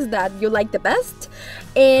can use that you like the best.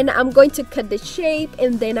 And I'm going to cut the shape,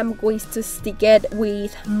 and then I'm going to stick it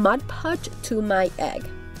with Mod Podge to my egg.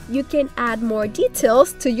 You can add more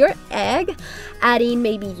details to your egg, adding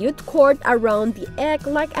maybe jute cord around the egg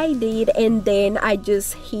like I did, and then I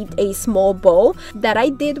just hit a small bow that I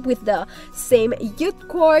did with the same jute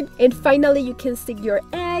cord. And finally you can stick your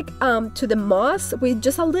egg to the moss with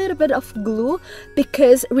just a little bit of glue,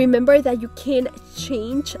 because remember that you can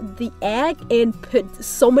change the egg and put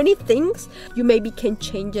so many things. You maybe can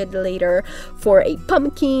change it later for a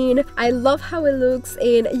pumpkin. I love how it looks,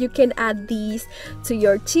 and you can add these to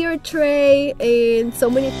your tier tray and so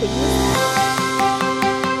many things.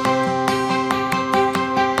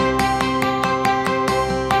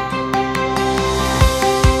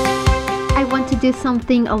 I want to do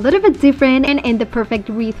something a little bit different and the perfect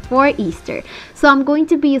wreath for Easter. So I'm going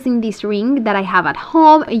to be using this ring that I have at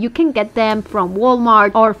home. You can get them from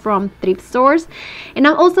Walmart or from thrift stores. And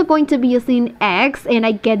I'm also going to be using eggs, and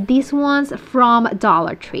I get these ones from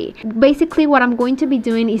Dollar Tree. Basically what I'm going to be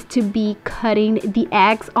doing is to be cutting the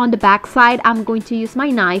eggs on the back side. I'm going to use my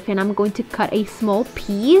knife and I'm going to cut a small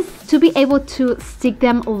piece to be able to stick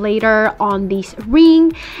them later on this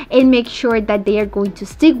ring and make sure that they are going to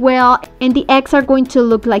stick well and the eggs are going to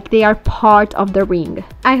look like they are part of the ring.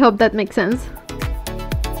 I hope that makes sense.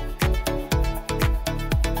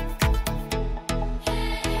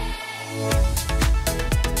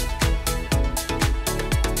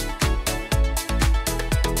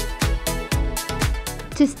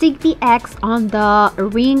 To stick the eggs on the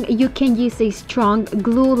ring, you can use a strong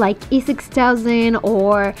glue like E6000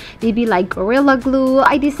 or maybe like Gorilla Glue.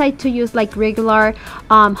 I decided to use like regular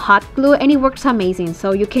hot glue and it works amazing,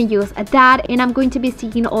 so you can use that. And I'm going to be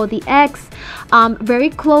sticking all the eggs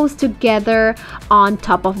very close together on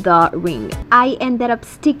top of the ring. I ended up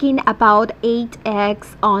sticking about 8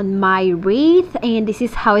 eggs on my wreath, and this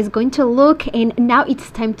is how it's going to look. And now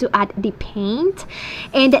it's time to add the paint,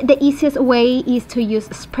 and the easiest way is to use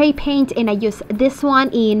spray paint, and I use this one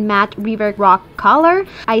in matte river rock color.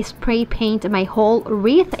 I spray paint my whole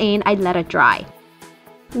wreath and I let it dry.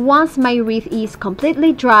 Once my wreath is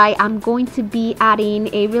completely dry, I'm going to be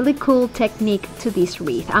adding a really cool technique to this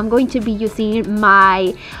wreath. I'm going to be using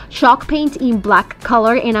my chalk paint in black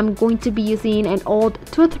color, and I'm going to be using an old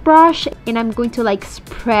toothbrush, and I'm going to like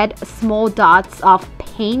spread small dots of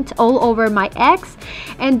paint all over my eggs,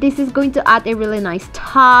 and this is going to add a really nice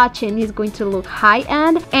touch and it's going to look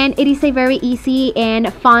high-end, and it is a very easy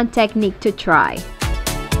and fun technique to try.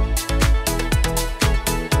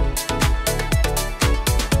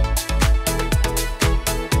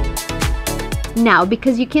 Now,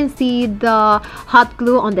 because you can see the hot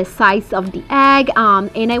glue on the sides of the egg,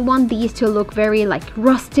 and I want these to look very like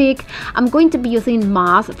rustic, I'm going to be using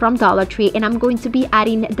moss from Dollar Tree, and I'm going to be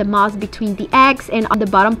adding the moss between the eggs and on the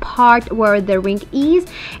bottom part where the ring is,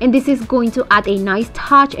 and this is going to add a nice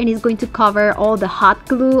touch and it's going to cover all the hot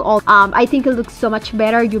glue. I think it looks so much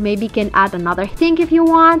better. You maybe can add another thing if you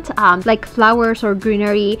want, like flowers or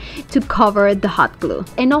greenery to cover the hot glue.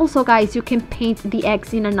 And also guys, you can paint the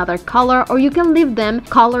eggs in another color, or you can leave them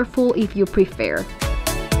colorful if you prefer.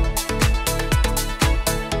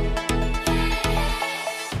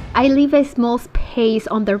 I leave a small space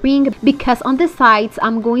on the ring because on the sides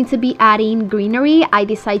I'm going to be adding greenery. I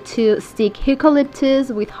decide to stick eucalyptus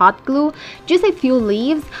with hot glue, just a few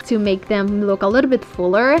leaves to make them look a little bit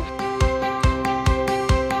fuller.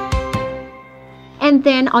 And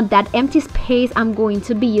then on that empty space, I'm going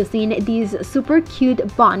to be using this super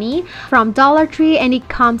cute bunny from Dollar Tree, and it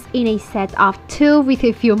comes in a set of 2 with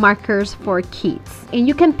a few markers for kids. And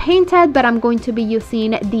you can paint it, but I'm going to be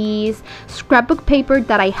using this scrapbook paper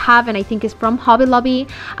that I have, and I think it's from Hobby Lobby.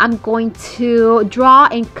 I'm going to draw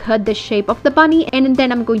and cut the shape of the bunny, and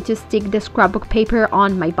then I'm going to stick the scrapbook paper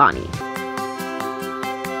on my bunny.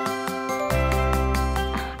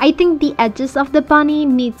 I think the edges of the bunny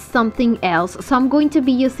needs something else, so I'm going to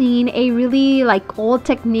be using a really like old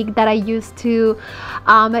technique that I used to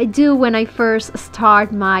do when I first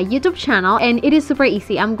start my YouTube channel, and it is super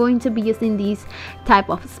easy. I'm going to be using these type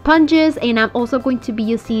of sponges, and I'm also going to be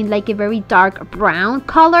using like a very dark brown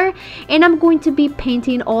color, and I'm going to be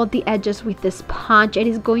painting all the edges with the sponge. It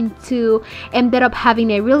is going to end up having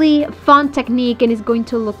a really fun technique, and it's going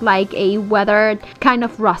to look like a weathered kind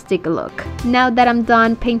of rustic look. Now that I'm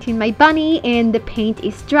done painting my bunny and the paint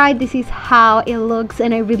is dry, this is how it looks,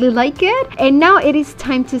 and I really like it. And now it is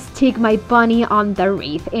time to stick my bunny on the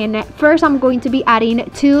wreath, and first I'm going to be adding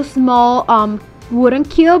 2 small wooden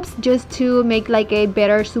cubes just to make like a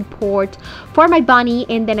better support for my bunny,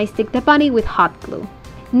 and then I stick the bunny with hot glue.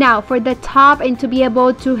 Now for the top, and to be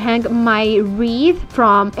able to hang my wreath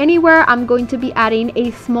from anywhere, I'm going to be adding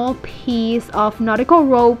a small piece of nautical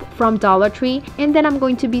rope from Dollar Tree, and then I'm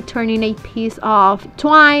going to be turning a piece of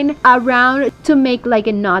twine around to make like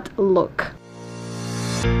a knot look.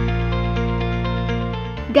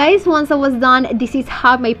 Guys, once I was done, this is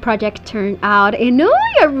how my project turned out, and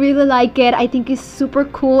I really like it. I think it's super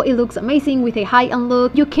cool. It looks amazing with a high-end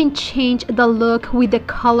look. You can change the look with the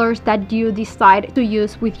colors that you decide to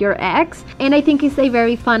use with your eggs, and I think it's a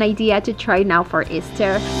very fun idea to try now for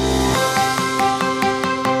Easter.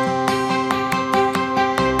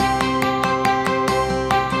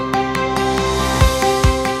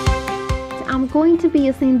 Going to be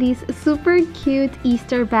using this super cute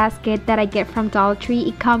Easter basket that I get from Dollar Tree.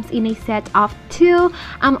 It comes in a set of 2 two.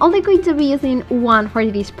 I'm only going to be using one for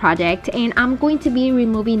this project, and I'm going to be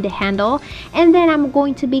removing the handle, and then I'm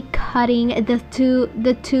going to be cutting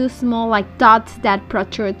the two small like dots that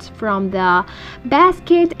protrudes from the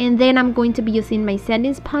basket, and then I'm going to be using my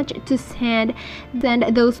sanding sponge to sand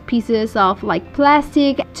those pieces of like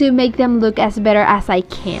plastic to make them look as better as I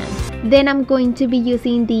can. Then I'm going to be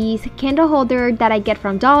using this candle holder that I get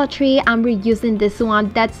from Dollar Tree. I'm reusing this one,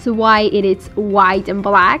 that's why it is white and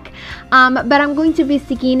black, but I'm going to be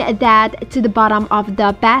sticking that to the bottom of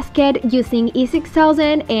the basket using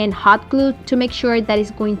E6000 and hot glue to make sure that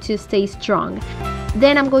it's going to stay strong.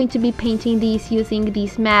 Then I'm going to be painting these using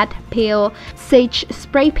this matte pale sage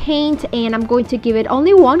spray paint, and I'm going to give it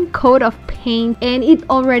only one coat of paint, and it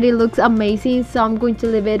already looks amazing, so I'm going to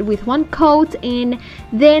leave it with one coat, and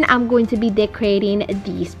then I'm going to be decorating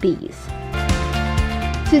these bees.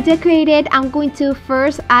 To decorate it, I'm going to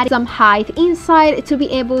first add some height inside to be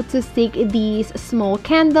able to stick this small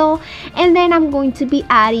candle, and then I'm going to be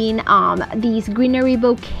adding this greenery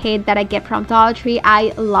bouquet that I get from Dollar Tree.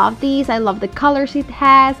 I love these, I love the colors it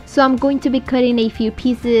has, so I'm going to be cutting a few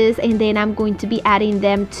pieces, and then I'm going to be adding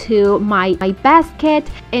them to my basket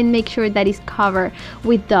and make sure that it's covered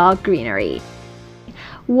with the greenery.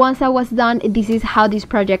 Once I was done, this is how this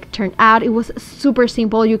project turned out. It was super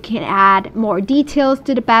simple. You can add more details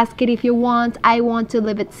to the basket if you want. I want to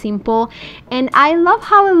leave it simple, and I love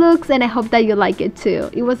how it looks, and I hope that you like it too.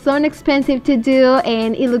 It was so inexpensive to do,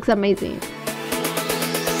 and it looks amazing.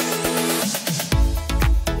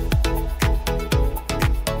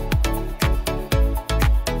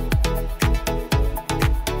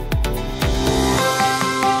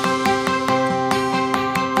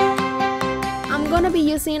 Be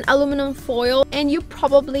using aluminum foil, and you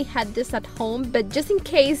probably had this at home, but just in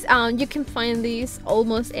case, you can find these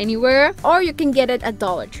almost anywhere, or you can get it at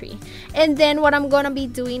Dollar Tree. And then what I'm gonna be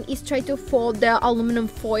doing is try to fold the aluminum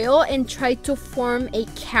foil and try to form a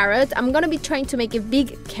carrot. I'm gonna be trying to make a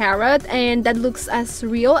big carrot, and that looks as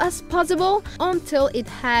real as possible until it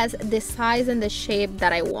has the size and the shape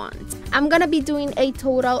that I want. I'm gonna be doing a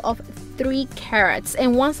total of 3 carrots,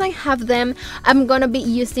 and once I have them, I'm gonna be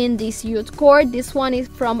using this jute cord. This one is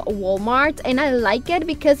from Walmart, and I like it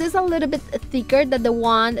because it's a little bit thicker than the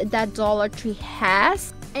one that Dollar Tree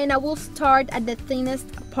has. And I will start at the thinnest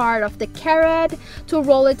part of the carrot to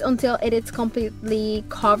roll it until it is completely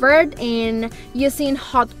covered, and using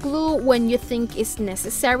hot glue when you think it's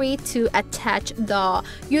necessary to attach the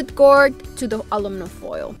jute cord to the aluminum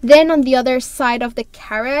foil. Then on the other side of the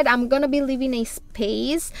carrot, I'm gonna be leaving a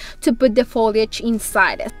space to put the foliage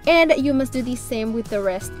inside, and you must do the same with the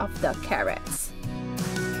rest of the carrots.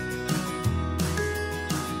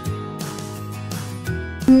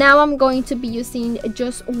 Now I'm going to be using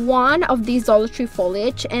just one of these Dollar Tree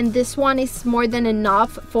foliage, and this one is more than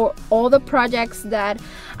enough for all the projects that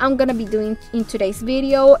I'm gonna be doing in today's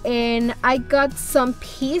video. And I got some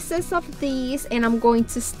pieces of these, and I'm going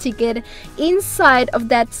to stick it inside of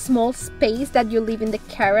that small space that you leave in the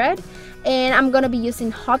carrot, and I'm gonna be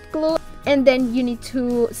using hot glue, and then you need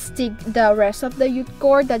to stick the rest of the jute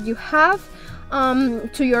cord that you have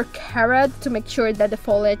to your carrot to make sure that the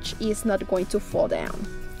foliage is not going to fall down.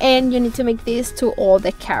 And you need to make this to all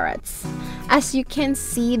the carrots. As you can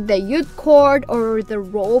see, the jute cord or the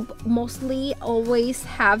rope mostly always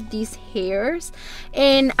have these hairs,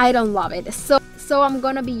 and I don't love it. So I'm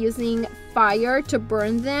gonna be using fire to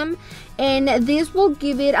burn them, and this will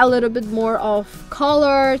give it a little bit more of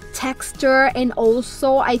color, texture, and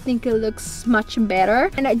also I think it looks much better.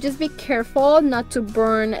 And just be careful not to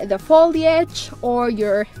burn the foliage or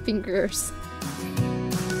your fingers.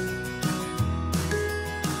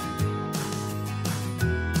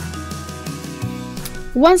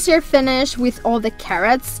 Once you're finished with all the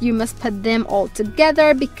carrots, you must put them all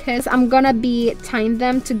together, because I'm gonna be tying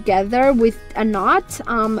them together with a knot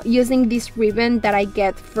using this ribbon that I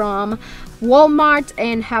get from Walmart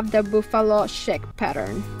and have the buffalo check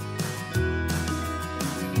pattern.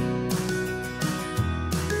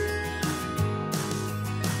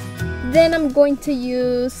 Then I'm going to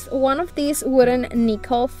use one of these wooden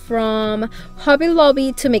nickel from Hobby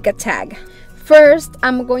Lobby to make a tag. First,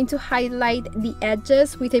 I'm going to highlight the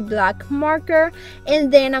edges with a black marker,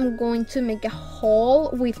 and then I'm going to make a hole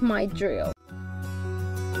with my drill.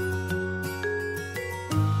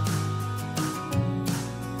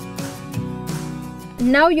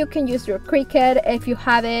 Now you can use your Cricut if you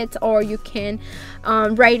have it, or you can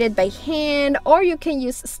write it by hand, or you can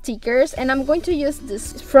use stickers. And I'm going to use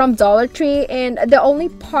this from Dollar Tree, and the only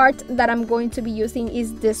part that I'm going to be using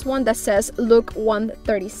is this one that says Look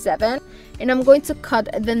 137. and I'm going to cut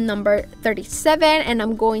the number 37 and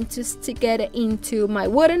I'm going to stick it into my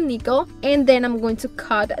wooden nickel, and then I'm going to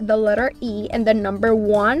cut the letter E and the number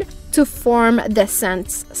 1 to form the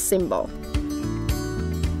cents symbol.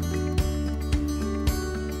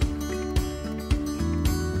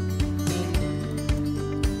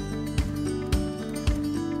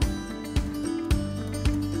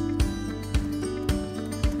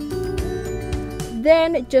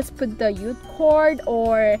 Then just put the jute cord,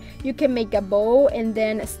 or you can make a bow and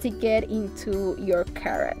then stick it into your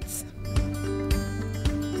carrots.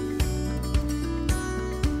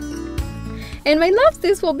 And my loves,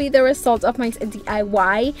 this will be the result of my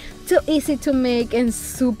DIY. Too easy to make and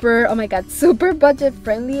super, oh my god, super budget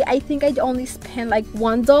friendly. I think I only spent like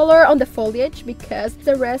 $1 on the foliage because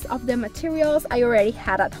the rest of the materials I already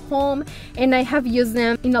had at home and I have used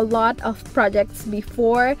them in a lot of projects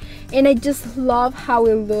before, and I just love how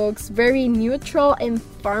it looks. Very neutral and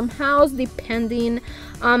farmhouse depending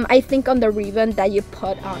I think on the ribbon that you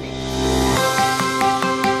put on it.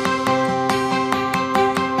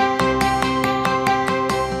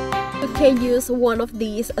 Can use one of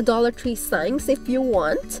these Dollar Tree signs if you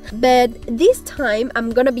want, but this time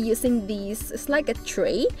I'm gonna be using these. It's like a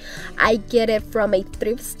tray. I get it from a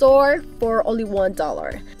thrift store for only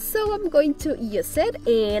 $1, so I'm going to use it,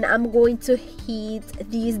 and I'm going to heat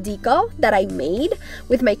this decal that I made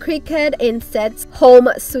with my Cricut and says Home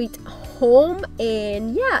Sweet Home.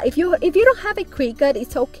 And yeah, if you don't have a Cricut,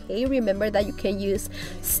 it's okay. Remember that you can use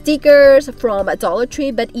stickers from Dollar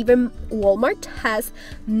Tree, but even Walmart has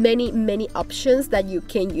many options that you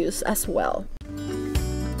can use as well.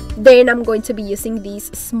 Then I'm going to be using this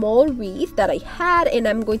small wreath that I had, and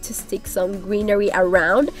I'm going to stick some greenery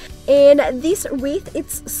around. And this wreath,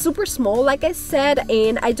 it's super small like I said,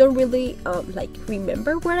 and I don't really like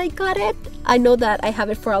remember where I got it. I know that I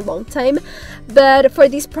have it for a long time, but for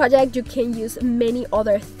this project you can use many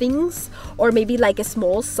other things, or maybe like a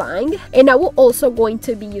small sign. And I will also going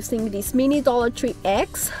to be using these mini Dollar Tree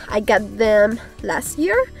eggs. I got them last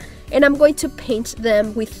year, and I'm going to paint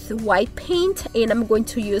them with white paint, and I'm going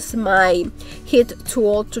to use my heat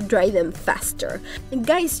tool to dry them faster. And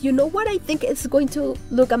guys, you know what I think is going to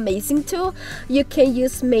look amazing too? You can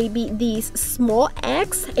use maybe these small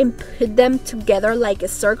eggs and put them together like a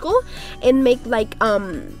circle and make like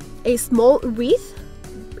a small wreath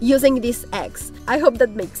using these eggs. I hope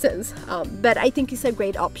that makes sense, but I think it's a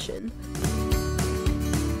great option.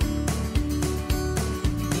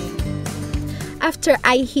 After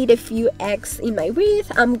I heat a few eggs in my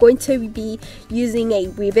wreath, I'm going to be using a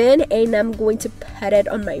ribbon and I'm going to put it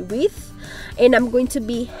on my wreath, and I'm going to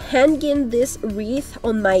be hanging this wreath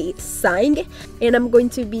on my sign, and I'm going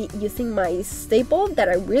to be using my staple that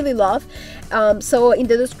I really love. So in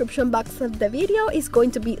the description box of the video is going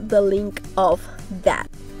to be the link of that.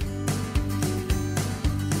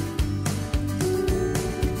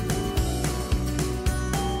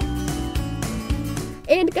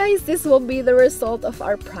 And guys, this will be the result of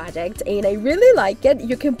our project, and I really like it.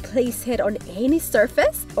 You can place it on any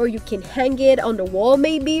surface, or you can hang it on the wall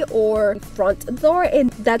maybe, or front door, and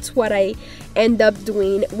that's what I end up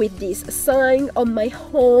doing with this sign on my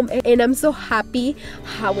home, and I'm so happy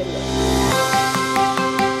how it looks.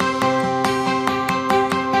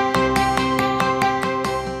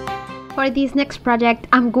 For this next project,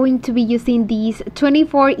 I'm going to be using these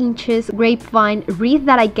 24 inches grapevine wreath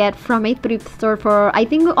that I get from a thrift store for I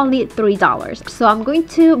think only $3. So I'm going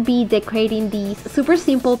to be decorating these super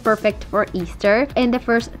simple, perfect for Easter. And the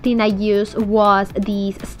first thing I used was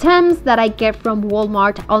these stems that I get from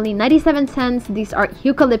Walmart, only 97 cents. These are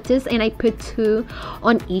eucalyptus, and I put 2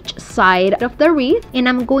 on each side of the wreath, and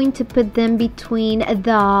I'm going to put them between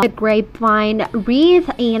the grapevine wreath,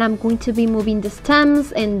 and I'm going to be moving the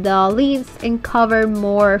stems and the leaves and cover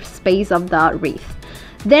more space of the wreath.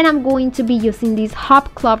 Then I'm going to be using this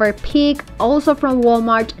hop clover pig, also from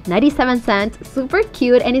Walmart, 97 cents, super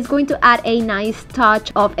cute, and it's going to add a nice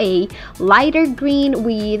touch of a lighter green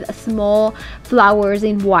with small flowers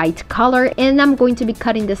in white color. And I'm going to be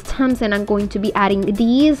cutting the stems, and I'm going to be adding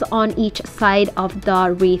these on each side of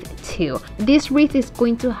the wreath too. This wreath is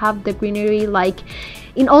going to have the greenery like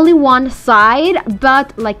in only one side,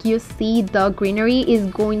 but like you see, the greenery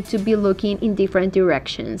is going to be looking in different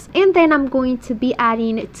directions. And then I'm going to be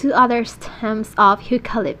adding 2 other stems of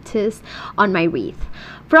eucalyptus on my wreath.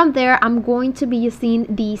 From there, I'm going to be using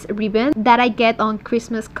this ribbon that I get on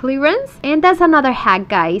Christmas clearance. And that's another hack,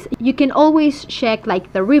 guys. You can always check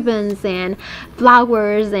like the ribbons and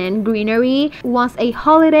flowers and greenery once a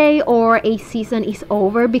holiday or a season is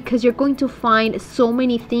over, because you're going to find so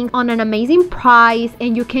many things on an amazing price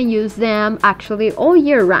and you can use them actually all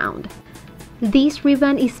year round. This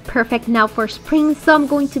ribbon is perfect now for spring, so I'm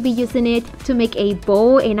going to be using it to make a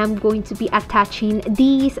bow, and I'm going to be attaching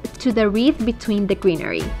these to the wreath between the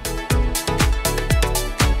greenery.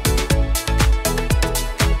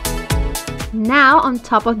 Now on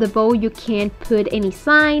top of the bow you can put any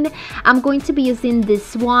sign. I'm going to be using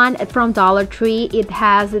this one from Dollar Tree. It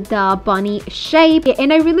has the bunny shape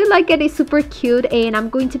and I really like it. It's super cute, and I'm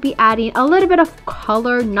going to be adding a little bit of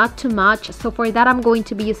color, not too much. So for that I'm going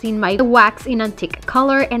to be using my wax in antique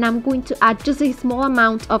color, and I'm going to add just a small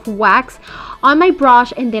amount of wax on my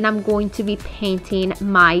brush, and then I'm going to be painting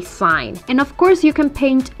my sign. And of course you can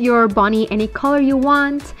paint your bunny any color you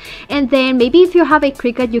want, and then maybe if you have a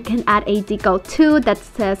cricket you can add a decal too that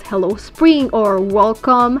says hello spring or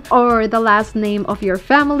welcome or the last name of your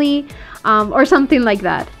family, or something like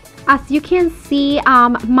that. As you can see,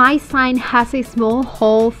 my sign has a small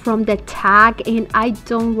hole from the tag, and I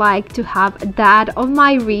don't like to have that on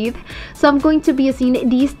my wreath. So I'm going to be using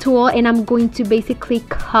this tool, and I'm going to basically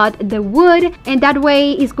cut the wood, and that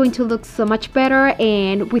way it's going to look so much better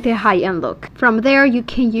and with a high-end look. From there you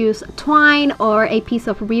can use twine or a piece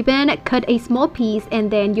of ribbon, cut a small piece,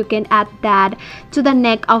 and then you can add that to the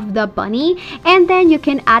neck of the bunny, and then you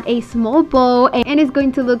can add a small bow, and it's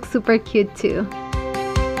going to look super cute too.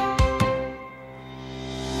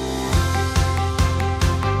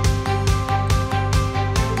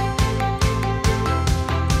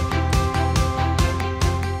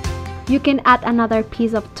 You can add another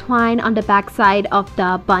piece of twine on the back side of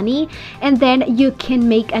the bunny, and then you can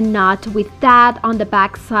make a knot with that on the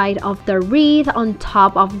back side of the wreath on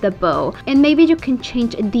top of the bow. And maybe you can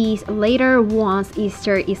change these later once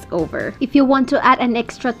Easter is over. If you want to add an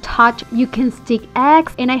extra touch, you can stick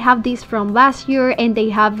eggs, and I have these from last year and they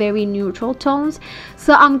have very neutral tones.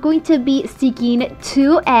 So I'm going to be sticking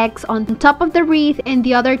 2 eggs on top of the wreath and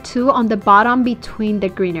the other 2 on the bottom between the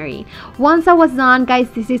greenery. Once I was done, guys,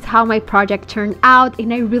 this is how my project turned out,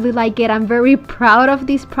 and I really like it. I'm very proud of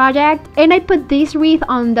this project, and I put this wreath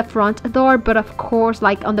on the front door, but of course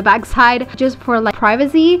like on the back side just for like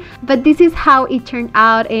privacy. But this is how it turned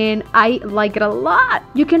out, and I like it a lot.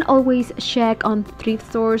 You can always check on thrift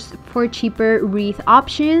stores for cheaper wreath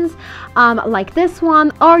options, like this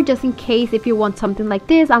one, or just in case if you want something like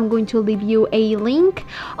this, I'm going to leave you a link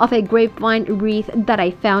of a grapevine wreath that I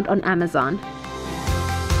found on Amazon.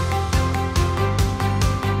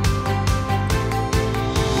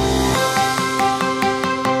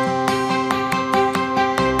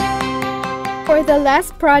 For the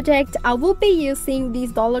last project, I will be using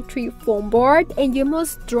this Dollar Tree foam board, and you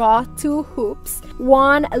must draw 2 hoops,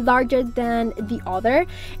 one larger than the other,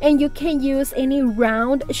 and you can use any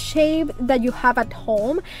round shape that you have at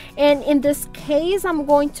home. And in this case, I'm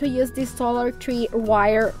going to use this Dollar Tree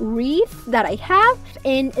wire wreath that I have,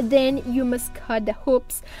 and then you must cut the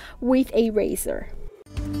hoops with a razor.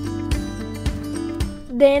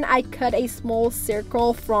 Then I cut a small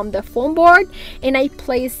circle from the foam board and I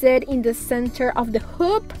place it in the center of the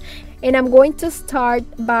hoop, and I'm going to start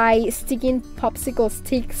by sticking popsicle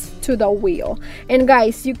sticks to the wheel. And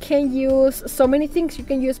guys, you can use so many things. You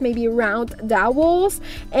can use maybe round dowels,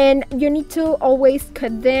 and you need to always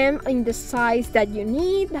cut them in the size that you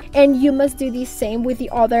need, and you must do the same with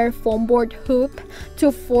the other foam board hoop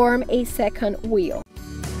to form a second wheel.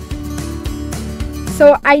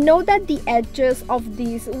 So I know that the edges of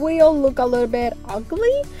this wheel look a little bit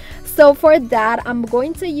ugly, so for that I'm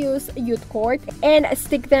going to use jute cord and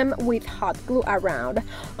stick them with hot glue around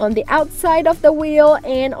on the outside of the wheel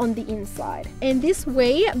and on the inside, and this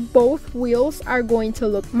way both wheels are going to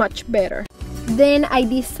look much better. Then I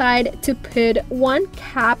decide to put 1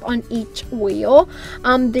 cap on each wheel.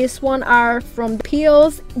 This one are from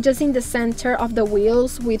Peels, just in the center of the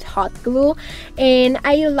wheels with hot glue, and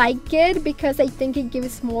I like it because I think it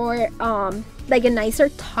gives more like a nicer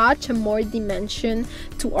touch and more dimension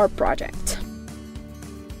to our project.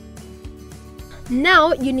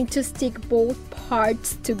 Now you need to stick both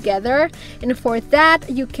parts together, and for that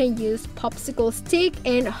you can use popsicle stick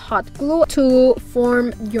and hot glue to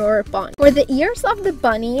form your bun. For the ears of the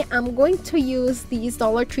bunny, I'm going to use this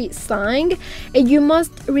Dollar Tree sign, and you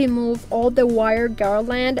must remove all the wire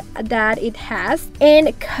garland that it has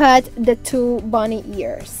and cut the 2 bunny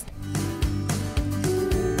ears.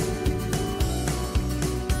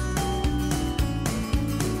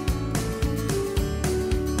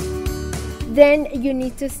 Then you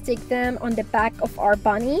need to stick them on the back of our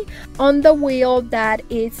bunny on the wheel that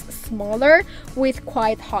is smaller with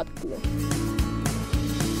quite hot glue.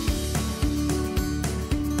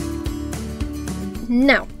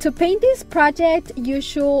 Now, to paint this project, you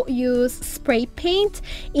should use spray paint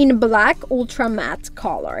in black ultra matte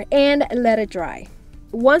color and let it dry.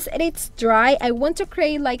 once it's dry, I want to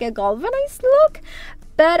create like a galvanized look,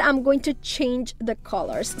 but I'm going to change the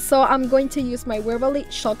colors. So I'm going to use my Waverly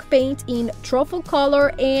chalk paint in truffle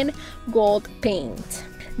color and gold paint.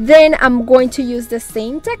 Then I'm going to use the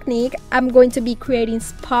same technique. I'm going to be creating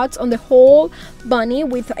spots on the whole bunny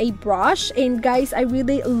with a brush. And guys, I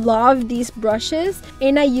really love these brushes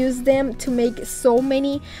and I use them to make so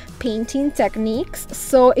many painting techniques.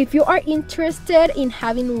 So if you are interested in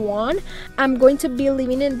having one, I'm going to be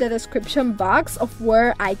leaving in the description box of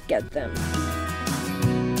where I get them.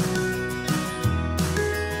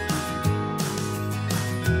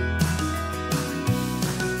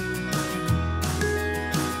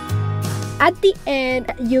 At the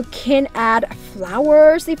end, you can add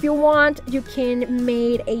flowers if you want. You can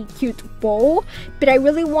make a cute bow, but I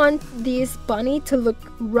really want this bunny to look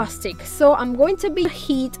rustic. So I'm going to be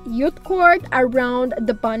heat youth cord around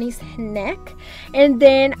the bunny's neck, and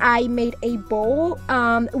then I made a bow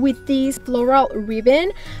with this floral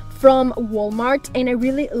ribbon from Walmart, and I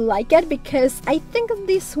really like it because I think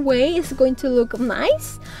this way is going to look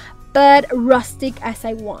nice but rustic as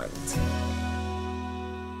I want.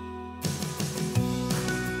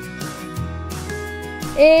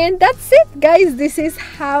 And that's it, guys. This is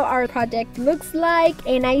how our project looks like,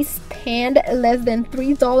 and I spent less than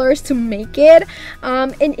 $3 to make it,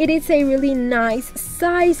 and it is a really nice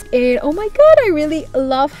size. And oh my god, I really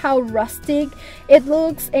love how rustic it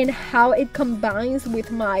looks and how it combines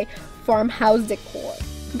with my farmhouse decor.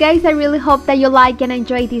 Guys, I really hope that you like and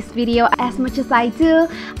enjoy this video as much as I do.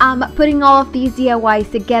 Putting all of these DIYs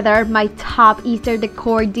together, my top Easter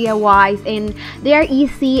decor DIYs, and they are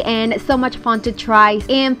easy and so much fun to try.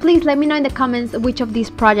 And please let me know in the comments which of these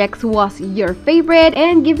projects was your favorite,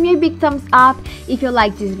 and give me a big thumbs up if you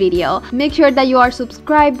like this video. Make sure that you are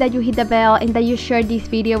subscribed, that you hit the bell, and that you share this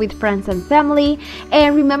video with friends and family.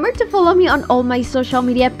 And remember to follow me on all my social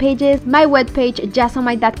media pages, my webpage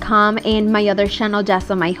jazomy.com, and my other channel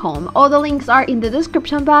Jazomy Home. All the links are in the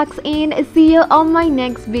description box, and see you on my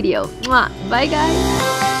next video. Mwah. Bye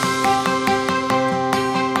guys.